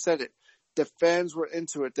 because you said it. The fans were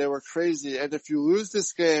into it. They were crazy. And if you lose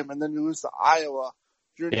this game and then you lose to Iowa,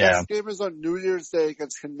 your next game is on New Year's Day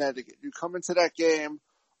against Connecticut. You come into that game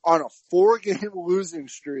on a 4-game losing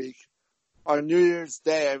streak on New Year's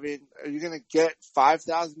Day. I mean, are you going to get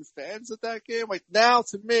 5,000 fans at that game? Now,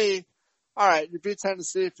 to me, all right, you beat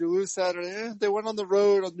Tennessee. If you lose Saturday, they went on the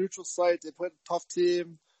road on neutral site. They played a tough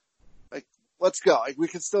team. Let's go. We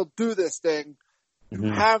can still do this thing.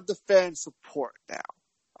 You have the fan support now.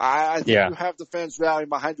 I think you have the fans rallying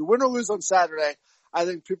behind you. Win or lose on Saturday, I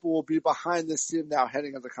think people will be behind this team now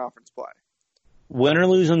heading into conference play. Win or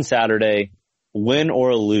lose on Saturday, win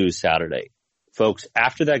or lose Saturday. Folks,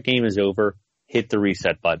 after that game is over, hit the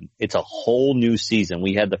reset button. It's a whole new season.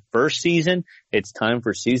 We had the first season. It's time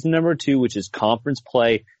for season number 2, which is conference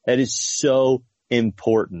play. That is so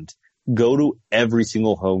important. Go to every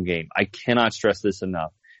single home game. I cannot stress this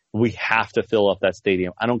enough. We have to fill up that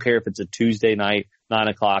stadium. I don't care if it's a Tuesday night,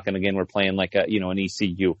 9:00, and again, we're playing an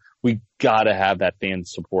ECU. We gotta have that fan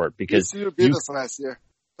support because ECU beat us last year.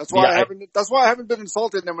 That's why I haven't been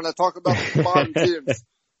insulted them when I talk about the bottom teams.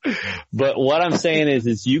 But what I'm saying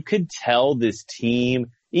is you could tell this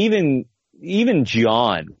team, even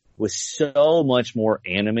John was so much more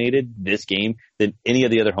animated this game than any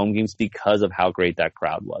of the other home games because of how great that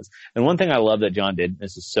crowd was. And one thing I love that John did,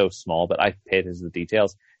 this is so small, but I paid attention to the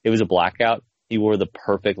details. It was a blackout. He wore the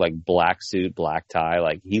perfect like black suit, black tie.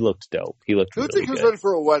 Like he looked dope. He looked really think he was ready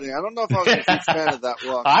for a wedding. I don't know if I was a huge fan of that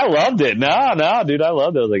look. I loved it. No, dude, I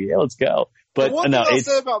loved it. I was like, yeah, let's go. But one no, thing I'll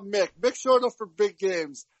say about Mick showed up for big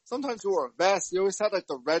games. Sometimes he wore a vest. He always had like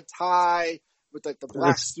the red tie with like the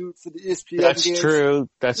black suit for the ESPN That's games. True.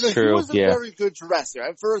 That's true. He was a very good dresser.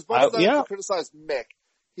 And for as much as I criticize Mick,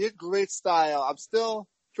 he had great style.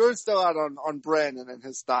 Jordan's still out on Brandon and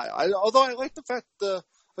his style. Although I like the fact the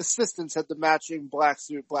assistants had the matching black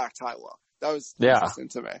suit, black tie look. That was interesting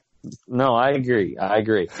to me. No, I agree. I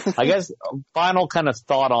guess final kind of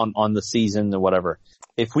thought on the season or whatever.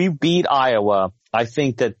 If we beat Iowa, I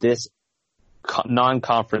think that this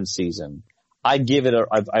non-conference season, I'd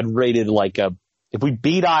rate it like if we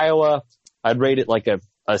beat Iowa, I'd rate it like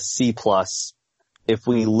a C+. If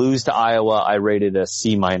we lose to Iowa, I rate it a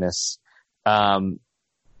C-.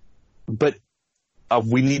 But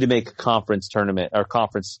we need to make a conference tournament or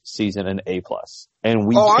conference season an A+. And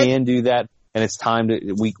we can do that. And it's time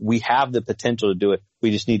we have the potential to do it.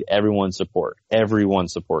 We just need everyone's support. Everyone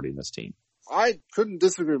supporting this team. I couldn't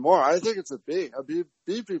disagree more. I think it's a B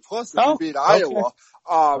plus if you beat Iowa.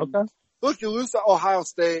 Okay. Look, you lose to Ohio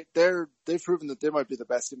State. They've proven that they might be the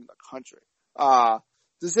best team in the country.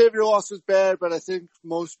 The Xavier loss was bad, but I think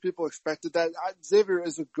most people expected that. Xavier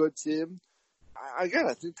is a good team. I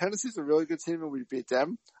think Tennessee's a really good team and we beat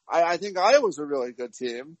them. I think Iowa's a really good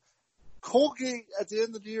team. Colgate at the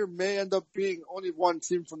end of the year may end up being only one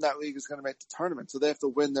team from that league is going to make the tournament, so they have to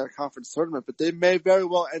win their conference tournament, but they may very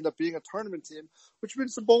well end up being a tournament team, which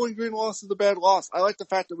means the Bowling Green loss is a bad loss. I like the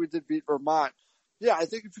fact that we did beat Vermont. Yeah, I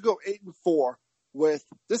think if you go 8-4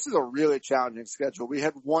 this is a really challenging schedule. We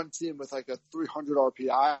had one team with like a 300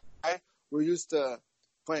 RPI. We're used to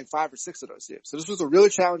playing 5 or 6 of those teams. So this was a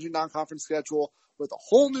really challenging non-conference schedule with a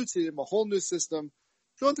whole new team, a whole new system.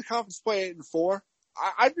 Going to conference play 8-4.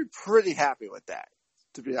 I'd be pretty happy with that,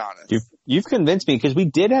 to be honest. You've convinced me because we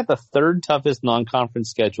did have the third toughest non-conference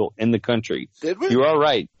schedule in the country. Did we? You are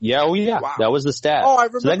right. Yeah, Wow. That was the stat. Oh, I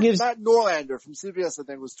remember Matt Norlander from CBS, I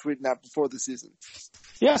think, was tweeting that before the season.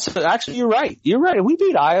 Yeah, so actually you're right. We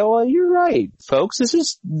beat Iowa. You're right, folks. This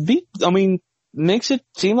is makes it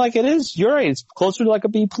seem like it is. You're right. It's closer to like a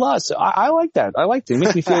B+. I like that. I like it. It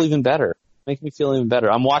makes me feel even better.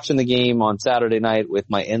 I'm watching the game on Saturday night with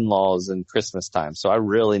my in-laws in Christmas time, so I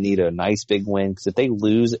really need a nice big win, because if they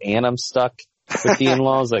lose and I'm stuck with the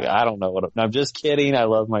in-laws, like, I don't know I'm just kidding. I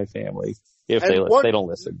love my family. If they don't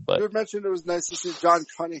listen, but. You mentioned it was nice to see John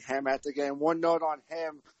Cunningham at the game. One note on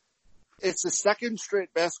him. It's the second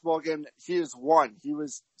straight basketball game that he has won. He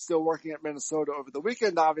was still working at Minnesota over the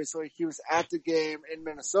weekend, obviously. He was at the game in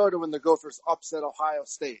Minnesota when the Gophers upset Ohio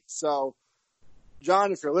State. So,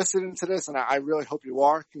 John, if you're listening to this, and I really hope you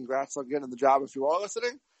are, congrats on getting the job if you are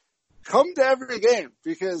listening, come to every game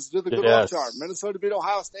because you're the good luck charm. Minnesota beat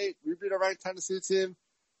Ohio State. We beat a ranked Tennessee team.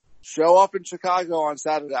 Show up in Chicago on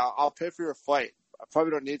Saturday. I'll pay for your flight. I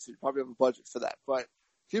probably don't need to. You probably have a budget for that. But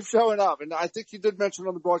keep showing up. And I think he did mention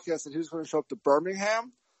on the broadcast that he was going to show up to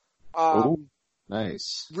Birmingham.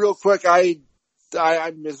 Nice. Real quick,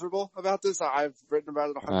 I'm miserable about this. I've written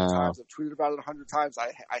about it 100 times. I've tweeted about it 100 times.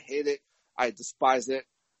 I hate it. I despise it.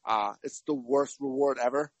 It's the worst reward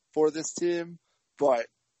ever for this team. But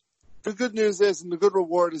the good news is, and the good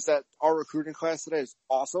reward is that our recruiting class today is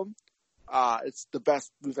awesome. It's the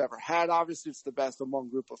best we've ever had, obviously. It's the best among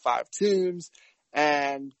group of 5 teams.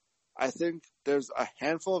 And I think there's a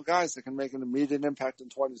handful of guys that can make an immediate impact in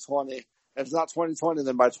 2020. If it's not 2020,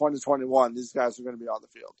 then by 2021, these guys are going to be on the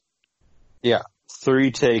field. Yeah.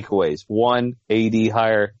 3 takeaways. 1, AD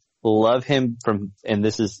hire. Love him and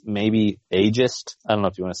this is maybe ageist. I don't know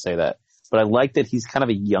if you want to say that, but I like that he's kind of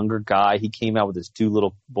a younger guy. He came out with his 2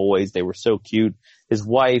 little boys. They were so cute. His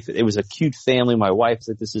wife, it was a cute family. My wife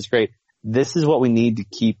said, this is great. This is what we need to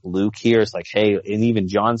keep Luke here. It's like, hey, and even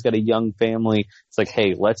John's got a young family. It's like,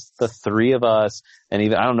 hey, let's the 3 of us. And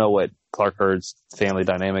even, I don't know what Clark Hurd's family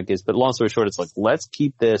dynamic is, but long story short, it's like, let's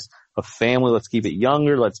keep this a family. Let's keep it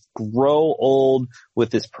younger. Let's grow old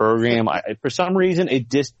with this program. For some reason, it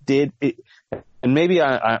just did it. And maybe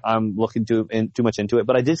I'm looking too much into it,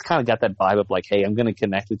 but I just kind of got that vibe of like, hey, I'm going to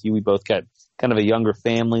connect with you. We both got kind of a younger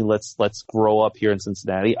family. Let's grow up here in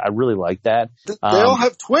Cincinnati. I really like that. They all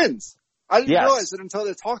have twins. I didn't realize it until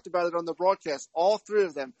they talked about it on the broadcast. All 3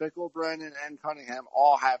 of them, Fickell, Brandon, and Cunningham,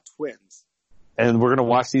 all have twins. And we're going to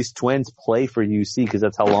watch these twins play for UC because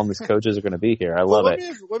that's how long these coaches are going to be here. I love it.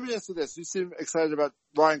 Let me ask you this. You seem excited about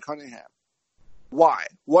Ryan Cunningham. Why?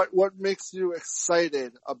 What makes you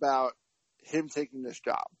excited about him taking this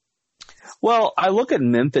job? Well, I look at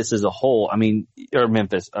Memphis as a whole. I mean, or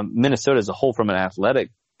Minnesota as a whole from an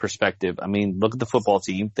athletic perspective. I mean, look at the football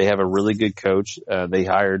team. They have a really good coach. They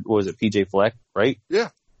hired, what was it, PJ Fleck, right? Yeah.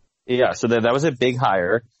 Yeah. So that was a big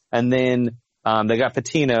hire. And then, they got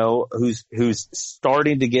Patino, who's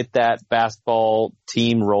starting to get that basketball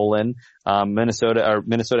team rolling. Minnesota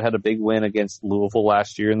had a big win against Louisville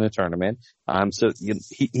last year in the tournament. So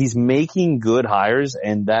he's making good hires,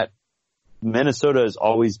 and that Minnesota has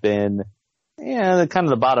always been, kind of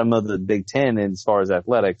the bottom of the Big Ten as far as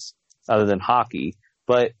athletics, other than hockey.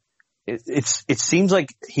 But it seems like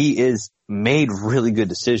he is made really good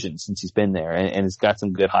decisions since he's been there, and has got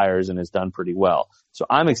some good hires and has done pretty well. So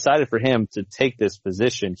I'm excited for him to take this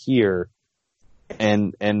position here,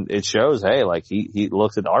 and it shows, hey, like he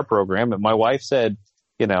looks at our program. And my wife said,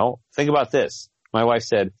 think about this. My wife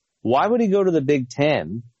said, why would he go to the Big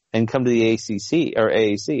Ten and come to the ACC or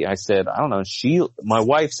AAC? I said, I don't know. My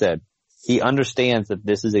wife said he understands that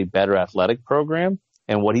this is a better athletic program,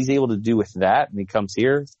 and what he's able to do with that, and he comes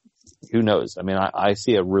here, who knows? I mean, I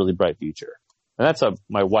see a really bright future. And that's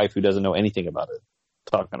my wife, who doesn't know anything about it,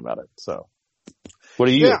 talking about it. So what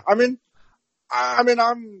are you? Yeah, I mean, I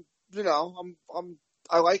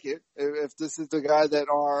like it. If this is the guy that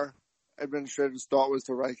our administrators thought was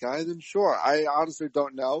the right guy, then sure. I honestly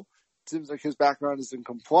don't know. It seems like his background is in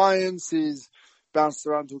compliance. He's bounced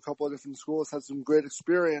around to a couple of different schools, had some great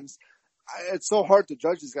experience. It's so hard to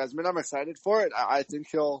judge these guys. I mean, I'm excited for it. I think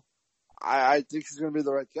he's going to be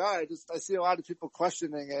the right guy. I see a lot of people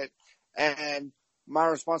questioning it, and my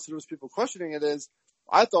response to those people questioning it is,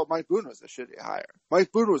 I thought Mike Boone was a shitty hire.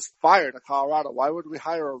 Mike Boone was fired at Colorado. Why would we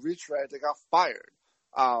hire a retread that got fired?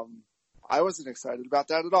 I wasn't excited about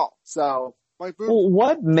that at all. So Mike Boone. Well,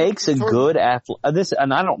 what makes a good athlete?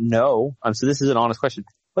 And I don't know. So this is an honest question.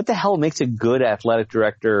 What the hell makes a good athletic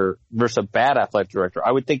director versus a bad athletic director?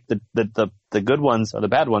 I would think the good ones or the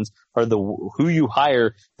bad ones are who you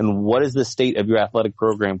hire and what is the state of your athletic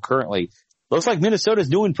program currently. Looks like Minnesota's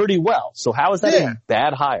doing pretty well. So how is that a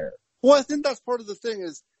bad hire? Well, I think that's part of the thing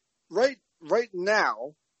is right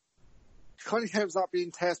now, Cunningham's not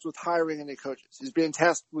being tasked with hiring any coaches. He's being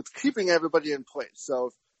tasked with keeping everybody in place.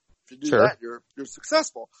 So if you do that, you're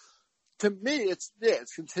successful. To me, it's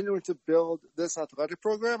continuing to build this athletic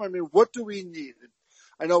program. I mean, what do we need?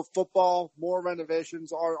 I know football, more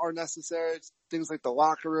renovations are necessary. It's things like the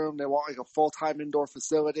locker room. They want like a full-time indoor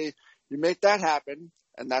facility. You make that happen,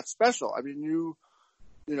 and that's special. I mean, you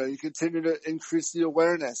continue to increase the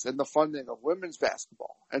awareness and the funding of women's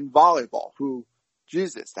basketball and volleyball, who,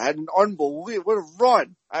 Jesus, they had an unbelievable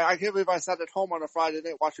run. I can't believe I sat at home on a Friday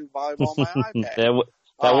night watching volleyball on my iPad.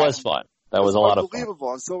 That was fun. That was a lot of fun. Unbelievable.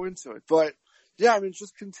 I'm so into it. But yeah, I mean,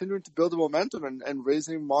 just continuing to build the momentum and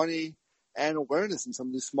raising money and awareness in some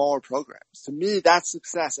of these smaller programs. To me, that's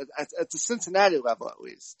success at the Cincinnati level, at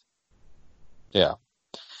least. Yeah.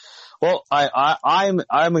 Well,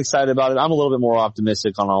 I'm excited about it. I'm a little bit more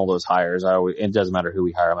optimistic on all those hires. It doesn't matter who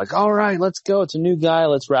we hire. I'm like, all right, let's go. It's a new guy.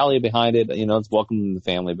 Let's rally behind it. Let's welcome him to the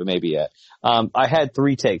family, but maybe yet. I had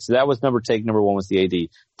 3 takes. So that was take number 1 was the AD.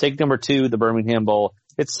 Take number 2, the Birmingham Bowl.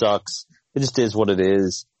 It sucks. It just is what it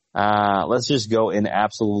is. Let's just go and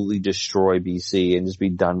absolutely destroy BC and just be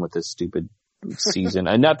done with this stupid season.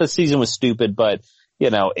 And not the season was stupid, but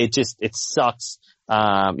it sucks.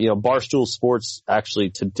 Barstool Sports actually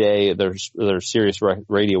today, their Sirius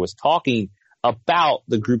Radio was talking about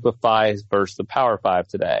the Group of Five versus the Power Five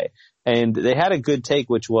today. And they had a good take,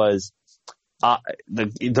 which was,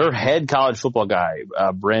 their head college football guy,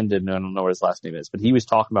 Brendan, I don't know what his last name is, but he was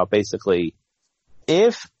talking about basically,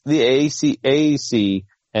 if the AAC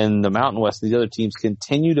and the Mountain West and the other teams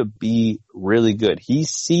continue to be really good, he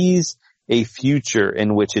sees a future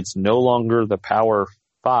in which it's no longer the Power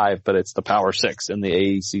 5, but it's the Power 6 and the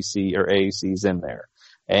AACC or AAC's in there.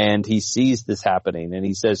 And he sees this happening, and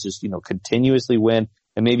he says just, continuously win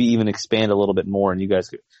and maybe even expand a little bit more. And you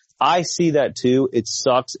guys, I see that too. It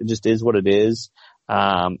sucks. It just is what it is.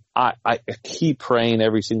 I keep praying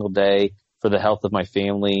every single day for the health of my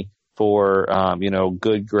family, for,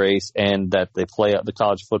 good grace, and that the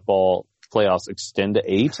college football playoffs extend to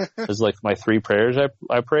 8. It's like my 3 prayers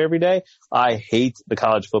I pray every day. I hate the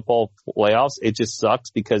college football playoffs. It just sucks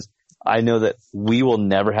because I know that we will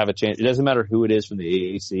never have a chance. It doesn't matter who it is from the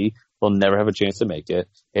AAC. We'll never have a chance to make it.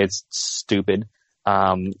 It's stupid.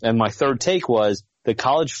 And my third take was the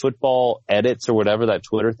college football edits or whatever that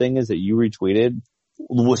Twitter thing is that you retweeted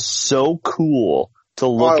was so cool to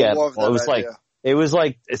look at. It was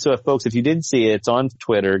like, so folks, if you didn't see it, it's on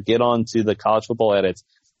Twitter. Get on to the college football edits.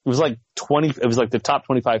 was like 20, it was like the top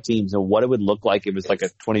 25 teams and what it would look like. It was like a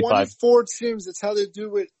 25. 24 teams. It's how they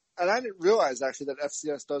do it. And I didn't realize actually that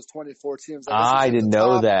FCS does 24 teams. I didn't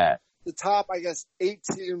know that. The top, I guess, 8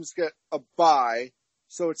 teams get a bye.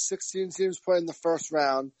 So it's 16 teams play in the first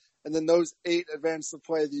round. And then those 8 advance to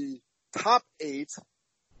play the top 8.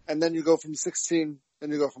 And then you go from 16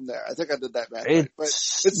 and you go from there. I think I did that math right. But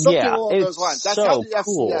it's something along those lines. That's how the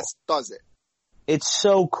FCS does it. It's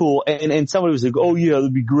so cool. And somebody was like, oh yeah,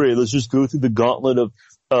 that'd be great. Let's just go through the gauntlet of,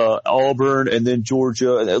 Auburn and then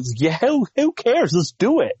Georgia. And I was like, yeah, who cares? Let's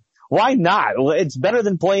do it. Why not? It's better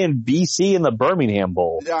than playing BC in the Birmingham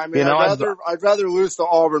Bowl. Yeah, I mean, I'd rather lose to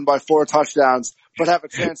Auburn by 4 touchdowns, but have a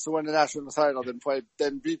chance to win the national title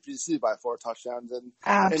than beat BC by 4 touchdowns. And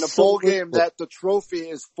in a bowl game that the trophy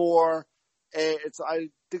is for I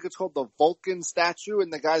think it's called the Vulcan statue,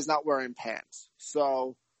 and the guy's not wearing pants.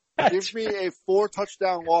 So give me a 4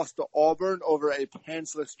 touchdown loss to Auburn over a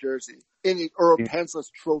pantsless jersey or a pantsless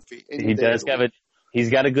trophy. He's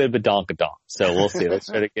got a good badonkadonk. So we'll see. Let's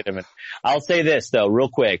try to get him in. I'll say this though, real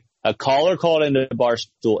quick. A caller called into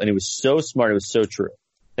Barstool and it was so smart. It was so true.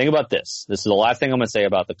 Think about this. This is the last thing I'm going to say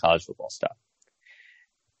about the college football stuff.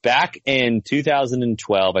 Back in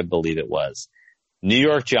 2012, I believe it was, New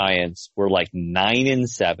York Giants were like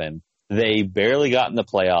 9-7. They barely got in the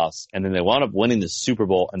playoffs and then they wound up winning the Super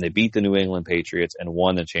Bowl and they beat the New England Patriots and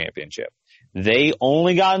won the championship. They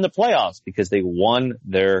only got in the playoffs because they won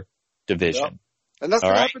their division. Yep. And that's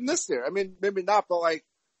what happened this year. I mean, maybe not, but like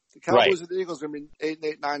the Cowboys and the Eagles are going to be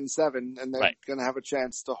 8-8, 9-7, and they're going to have a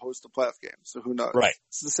chance to host a playoff game. So who knows? Right.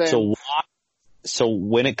 It's the same. So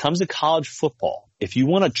when it comes to college football, if you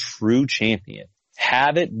want a true champion,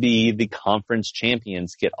 have it be the conference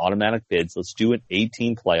champions get automatic bids. Let's do an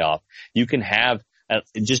 18 playoff. You can have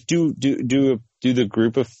just do the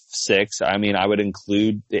group of 6. I mean, I would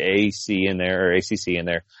include the AAC in there or ACC in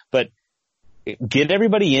there, but get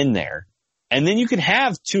everybody in there. And then you can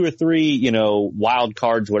have 2 or 3, wild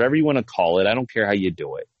cards, whatever you want to call it. I don't care how you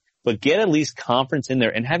do it, but get at least conference in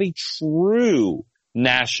there and have a true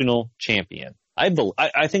national champion. I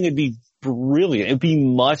think it'd be brilliant. It'd be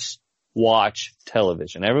must-watch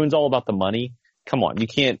television. Everyone's all about the money. Come on, you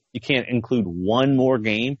can't include one more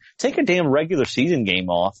game. Take a damn regular season game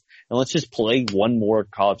off and let's just play one more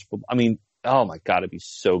college football. I mean, oh my God, it'd be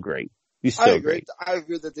so great. It'd be so great. I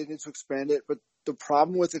agree that they need to expand it, but the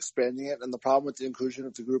problem with expanding it and the problem with the inclusion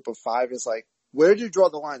of the group of 5 is like, where do you draw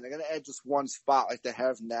the line? They're going to add just one spot like they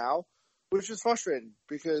have now, which is frustrating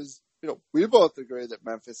because, we both agree that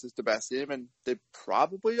Memphis is the best team and they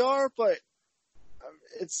probably are, but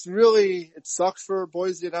it sucks for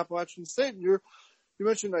Boise and Appalachian State. And you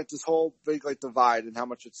mentioned like this whole big like divide and how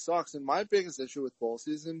much it sucks. And my biggest issue with bowl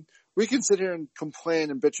season, we can sit here and complain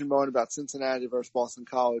and bitch and moan about Cincinnati versus Boston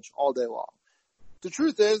College all day long. The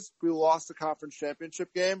truth is, we lost the conference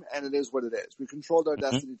championship game, and it is what it is. We controlled our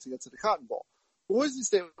destiny to get to the Cotton Bowl. Boise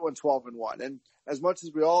State went 12-1, and as much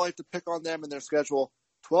as we all like to pick on them and their schedule,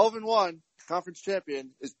 12-1, conference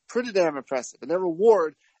champion, is pretty damn impressive. And their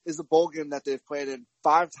reward is a bowl game that they've played in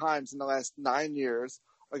 5 times in the last 9 years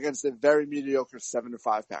against a very mediocre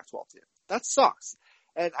 7-5 Pac-12 team. That sucks.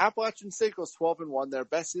 And Appalachian State goes 12-1, their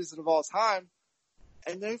best season of all time,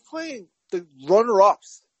 and they're playing the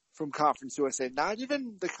runner-ups from Conference USA, not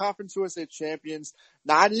even the Conference USA champions,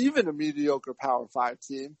 not even a mediocre Power 5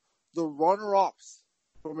 team, the runner-ups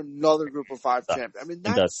from another group of 5 champions. I mean,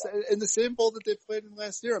 that's in the same bowl that they played in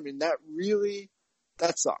last year. I mean,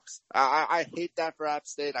 that sucks. I hate that for App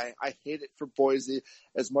State. I hate it for Boise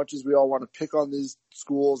as much as we all want to pick on these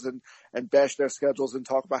schools and bash their schedules and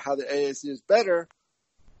talk about how the AAC is better.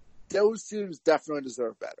 Those teams definitely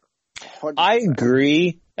deserve better. 100%. I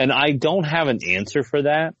agree, and I don't have an answer for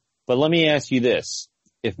that. But let me ask you this.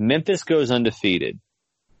 If Memphis goes undefeated,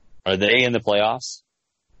 are they in the playoffs?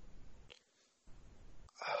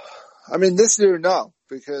 I mean, this year, no.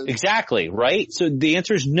 Because exactly, right? So the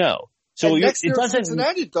answer is no. So next year, if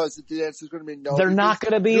Cincinnati does it, the answer is going to be no. They're not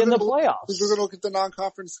going to be in the playoffs. Because we're going to look at the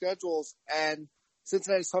non-conference schedules, and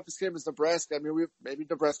Cincinnati's toughest game is Nebraska. I mean, maybe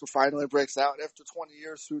Nebraska finally breaks out after 20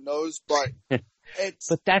 years. Who knows? But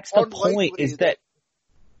that's the point, is that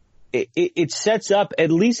it sets up,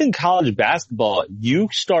 at least in college basketball, you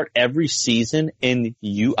start every season and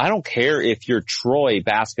I don't care if you're Troy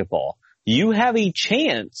basketball, you have a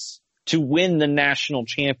chance to win the national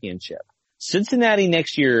championship. Cincinnati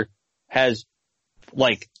next year has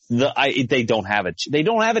they don't have a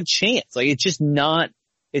chance. Like it's just not,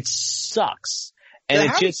 it sucks. And they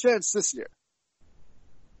had a chance this year.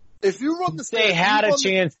 If you run the state, they had a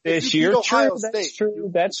chance this year. True, that's true.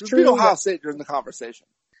 That's true. Ohio State, you're in the conversation.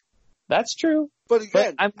 That's true. But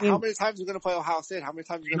again, I mean, how many times are you going to play Ohio State? How many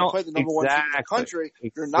times are you going to play the number one team in the country?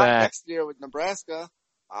 Exactly. You're not next year with Nebraska.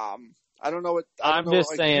 I don't know what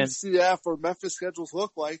saying UCF or Memphis schedules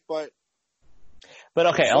look like, but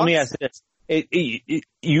okay, let me ask this.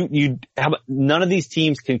 None of these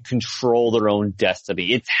teams can control their own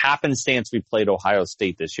destiny. It's happenstance we played Ohio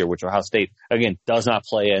State this year, which Ohio State, again, does not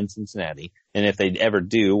play in Cincinnati. And if they ever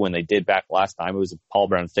do, when they did back last time, it was at Paul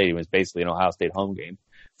Brown Stadium. It was basically an Ohio State home game.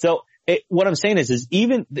 So what I'm saying is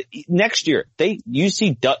even next year,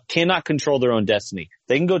 UC cannot control their own destiny.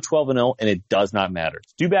 They can go 12-0 and it does not matter.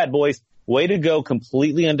 Too bad, boys. Way to go,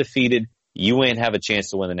 completely undefeated. You ain't have a chance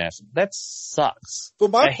to win the national. That sucks.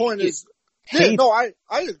 But my point is, I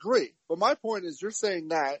agree. But my point is, you're saying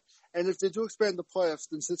that, and if they do expand the playoffs,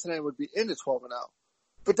 then Cincinnati would be in at 12-0.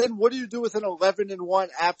 But then what do you do with an 11-1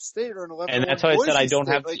 App State or an 11-1 And that's why I said I don't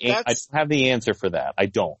have I don't have the answer for that. I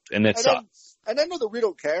don't, and it sucks. And I know that we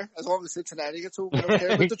don't care as long as Cincinnati gets to, we don't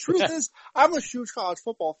care. But the truth is, I'm a huge college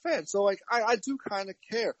football fan, so I do kind of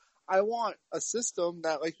care. I want a system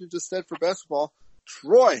that, like you just said, for basketball,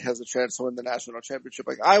 Troy has a chance to win the national championship.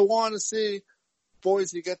 I want to see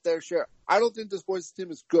Boise get their share. I don't think this Boise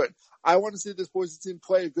team is good. I want to see this Boise team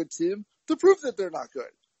play a good team to prove that they're not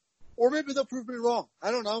good. Or maybe they'll prove me wrong.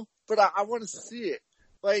 I don't know. But I want to see it.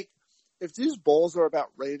 If these bowls are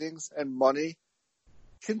about ratings and money,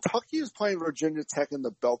 Kentucky is playing Virginia Tech in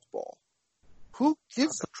the Belk Bowl. Who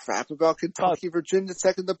gives a crap about Kentucky, Virginia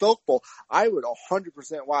Tech in the Belk Bowl? I would 100%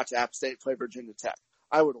 watch App State play Virginia Tech.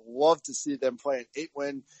 I would love to see them play an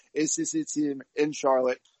 8-win ACC team in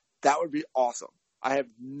Charlotte. That would be awesome. I have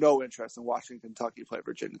no interest in watching Kentucky play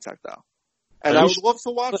Virginia Tech, though. And I would love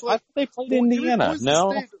to watch, I thought they played Indiana.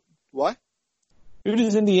 No? State. What? Who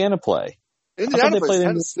does Indiana play? Indiana plays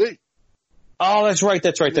Tennessee. Oh, that's right.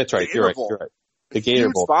 You're right. The Gator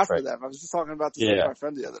Bowl. Huge spot for them. I was just talking about this with my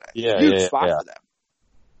friend the other day. Huge spot for them.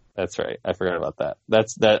 That's right. I forgot about that.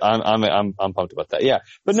 I'm pumped about that. Yeah.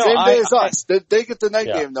 But no, same day as us. They get the night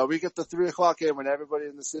game though. We get the 3:00 game when everybody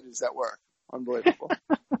in the city's at work. Unbelievable.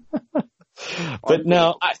 But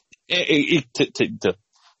no, to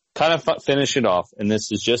kind of finish it off, and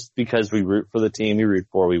this is just because we root for the team we root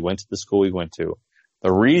for. We went to the school we went to.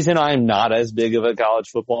 The reason I'm not as big of a college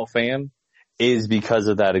football fan is because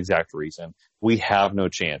of that exact reason. We have no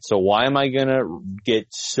chance. So why am I going to get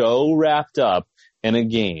so wrapped up in a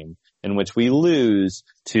game in which we lose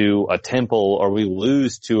to a Temple or we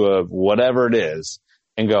lose to a whatever it is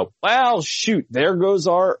and go, well, shoot, there goes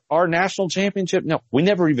our national championship. No, we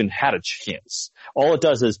never even had a chance. All it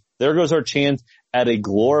does is there goes our chance at a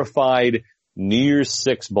glorified New Year's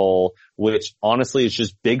Six Bowl, which honestly is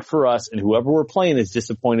just big for us. And whoever we're playing is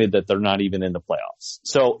disappointed that they're not even in the playoffs.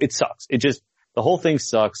 So it sucks. The whole thing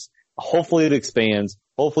sucks. Hopefully it expands.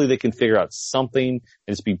 Hopefully they can figure out something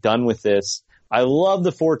and just be done with this. I love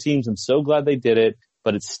the 4 teams. I'm so glad they did it,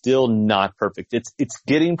 but it's still not perfect. It's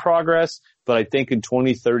getting progress, but I think in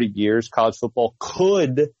 20, 30 years, college football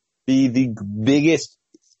could be the biggest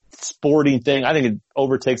sporting thing. I think it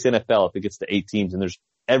overtakes NFL if it gets to 8 teams and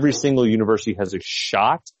every single university has a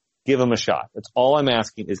shot. Give them a shot. That's all I'm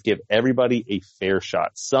asking is give everybody a fair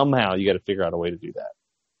shot. Somehow you got to figure out a way to do that.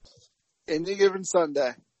 Any given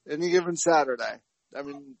Sunday, any given Saturday. I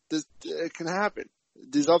mean, it can happen.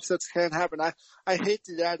 These upsets can happen. I hate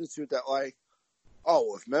the attitude that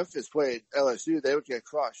if Memphis played LSU, they would get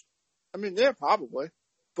crushed. I mean, yeah, probably.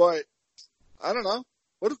 But I don't know.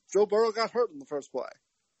 What if Joe Burrow got hurt in the first play?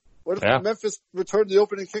 What if Memphis returned the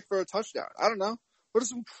opening kick for a touchdown? I don't know. What if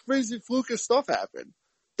some crazy flukish stuff happened?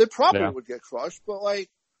 They probably would get crushed, but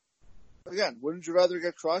again, wouldn't you rather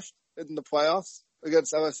get crushed in the playoffs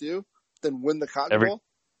against LSU than win the Cotton Bowl?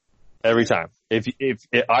 Every time. If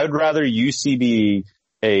I'd rather UC be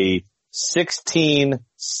a 16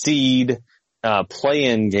 seed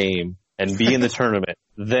play-in game and be in the tournament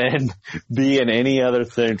than be in any other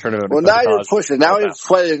tournament. Well, now you're pushing. Now you're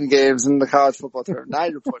playing games in the college football tournament. Now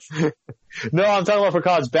you're pushing. No, I'm talking about for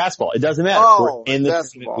college basketball. It doesn't matter. We're in the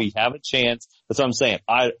tournament. We have a chance. That's what I'm saying.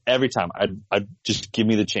 Every time I just give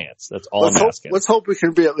me the chance. That's all I'm asking. Let's hope we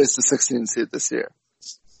can be at least a 16 seed this year.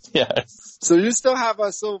 Yes. So you still have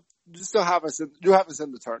us. You have us in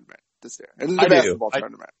the tournament this year, in the basketball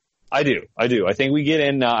tournament. I do. I think we get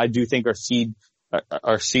in. I do think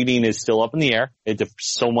our seeding is still up in the air. There's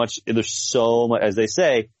so much, as they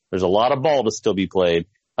say, there's a lot of ball to still be played.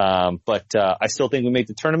 But I still think we make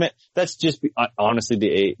the tournament. That's just,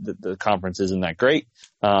 honestly, the conference isn't that great.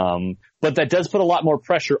 But that does put a lot more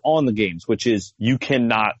pressure on the games, which is you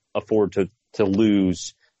cannot afford to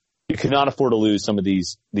lose. You cannot afford to lose some of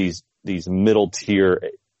these middle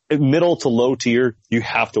to low tier. You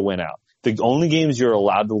have to win out. The only games you're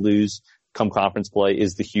allowed to lose come conference play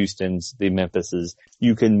is the Houstons, the Memphises.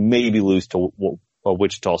 You can maybe lose to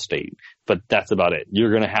Wichita State, but that's about it.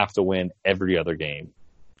 You're going to have to win every other game.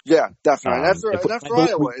 Yeah, definitely. And after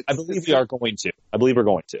Iowa, I believe we are going to. I believe we're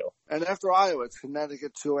going to. And after Iowa, it's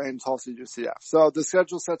Connecticut, Tulane, Tulsa, UCF. So the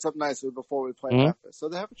schedule sets up nicely before we play Memphis. So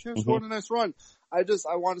they have a chance to go on a nice run. I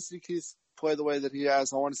want to see Keith play the way that he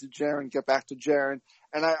has. I want to see Jaren get back to Jaren.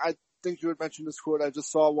 And I think you had mentioned this quote. I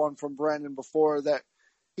just saw one from Brandon before that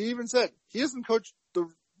he even said he hasn't coached the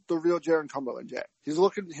real Jaren Cumberland yet. He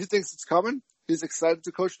thinks it's coming. He's excited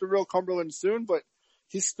to coach the real Cumberland soon, but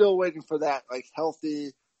he's still waiting for that, like,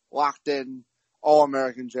 healthy, locked in,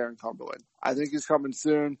 All-American Jaren Cumberland. I think he's coming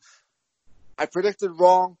soon. I predicted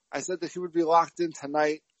wrong. I said that he would be locked in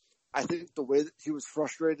tonight. I think the way that he was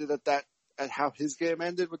frustrated at how his game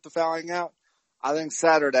ended with the fouling out, I think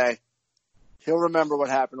Saturday he'll remember what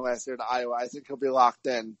happened last year to Iowa. I think he'll be locked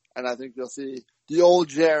in, and I think you'll see the old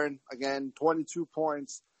Jaren again, 22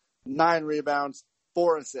 points, 9 rebounds,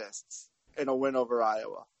 4 assists in a win over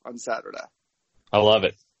Iowa on Saturday. I love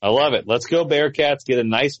it. Let's go Bearcats, get a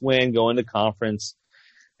nice win, go into conference,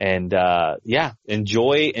 and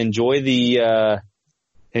enjoy the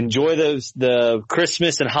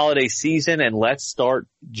Christmas and holiday season, and let's start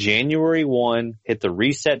January 1, hit the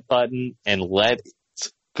reset button, and let's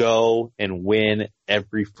go and win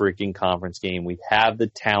every freaking conference game. We have the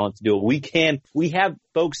talent to do it. We have,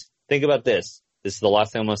 folks, think about this. This is the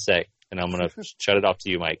last thing I'm going to say, and I'm going to shut it off to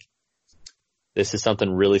you, Mike. This is something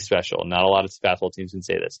really special. Not a lot of basketball teams can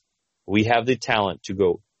say this. We have the talent to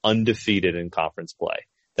go undefeated in conference play.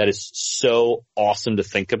 That is so awesome to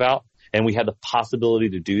think about. And we have the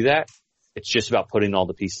possibility to do that. It's just about putting all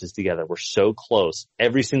the pieces together. We're so close.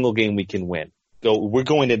 Every single game we can win. We're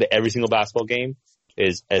going into every single basketball game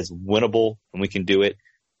is as winnable, and we can do it.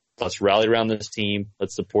 Let's rally around this team.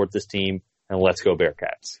 Let's support this team, and let's go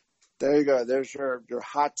Bearcats. There you go. There's your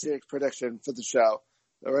hot take prediction for the show.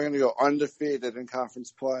 That we're going to go undefeated in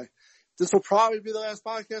conference play. This will probably be the last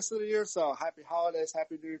podcast of the year, so happy holidays,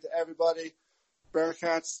 happy New Year to everybody.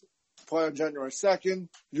 Bearcats play on January 2nd.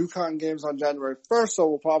 UConn games on January 1st, so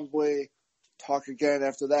we'll probably talk again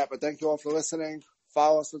after that. But thank you all for listening.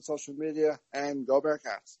 Follow us on social media, and go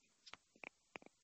Bearcats.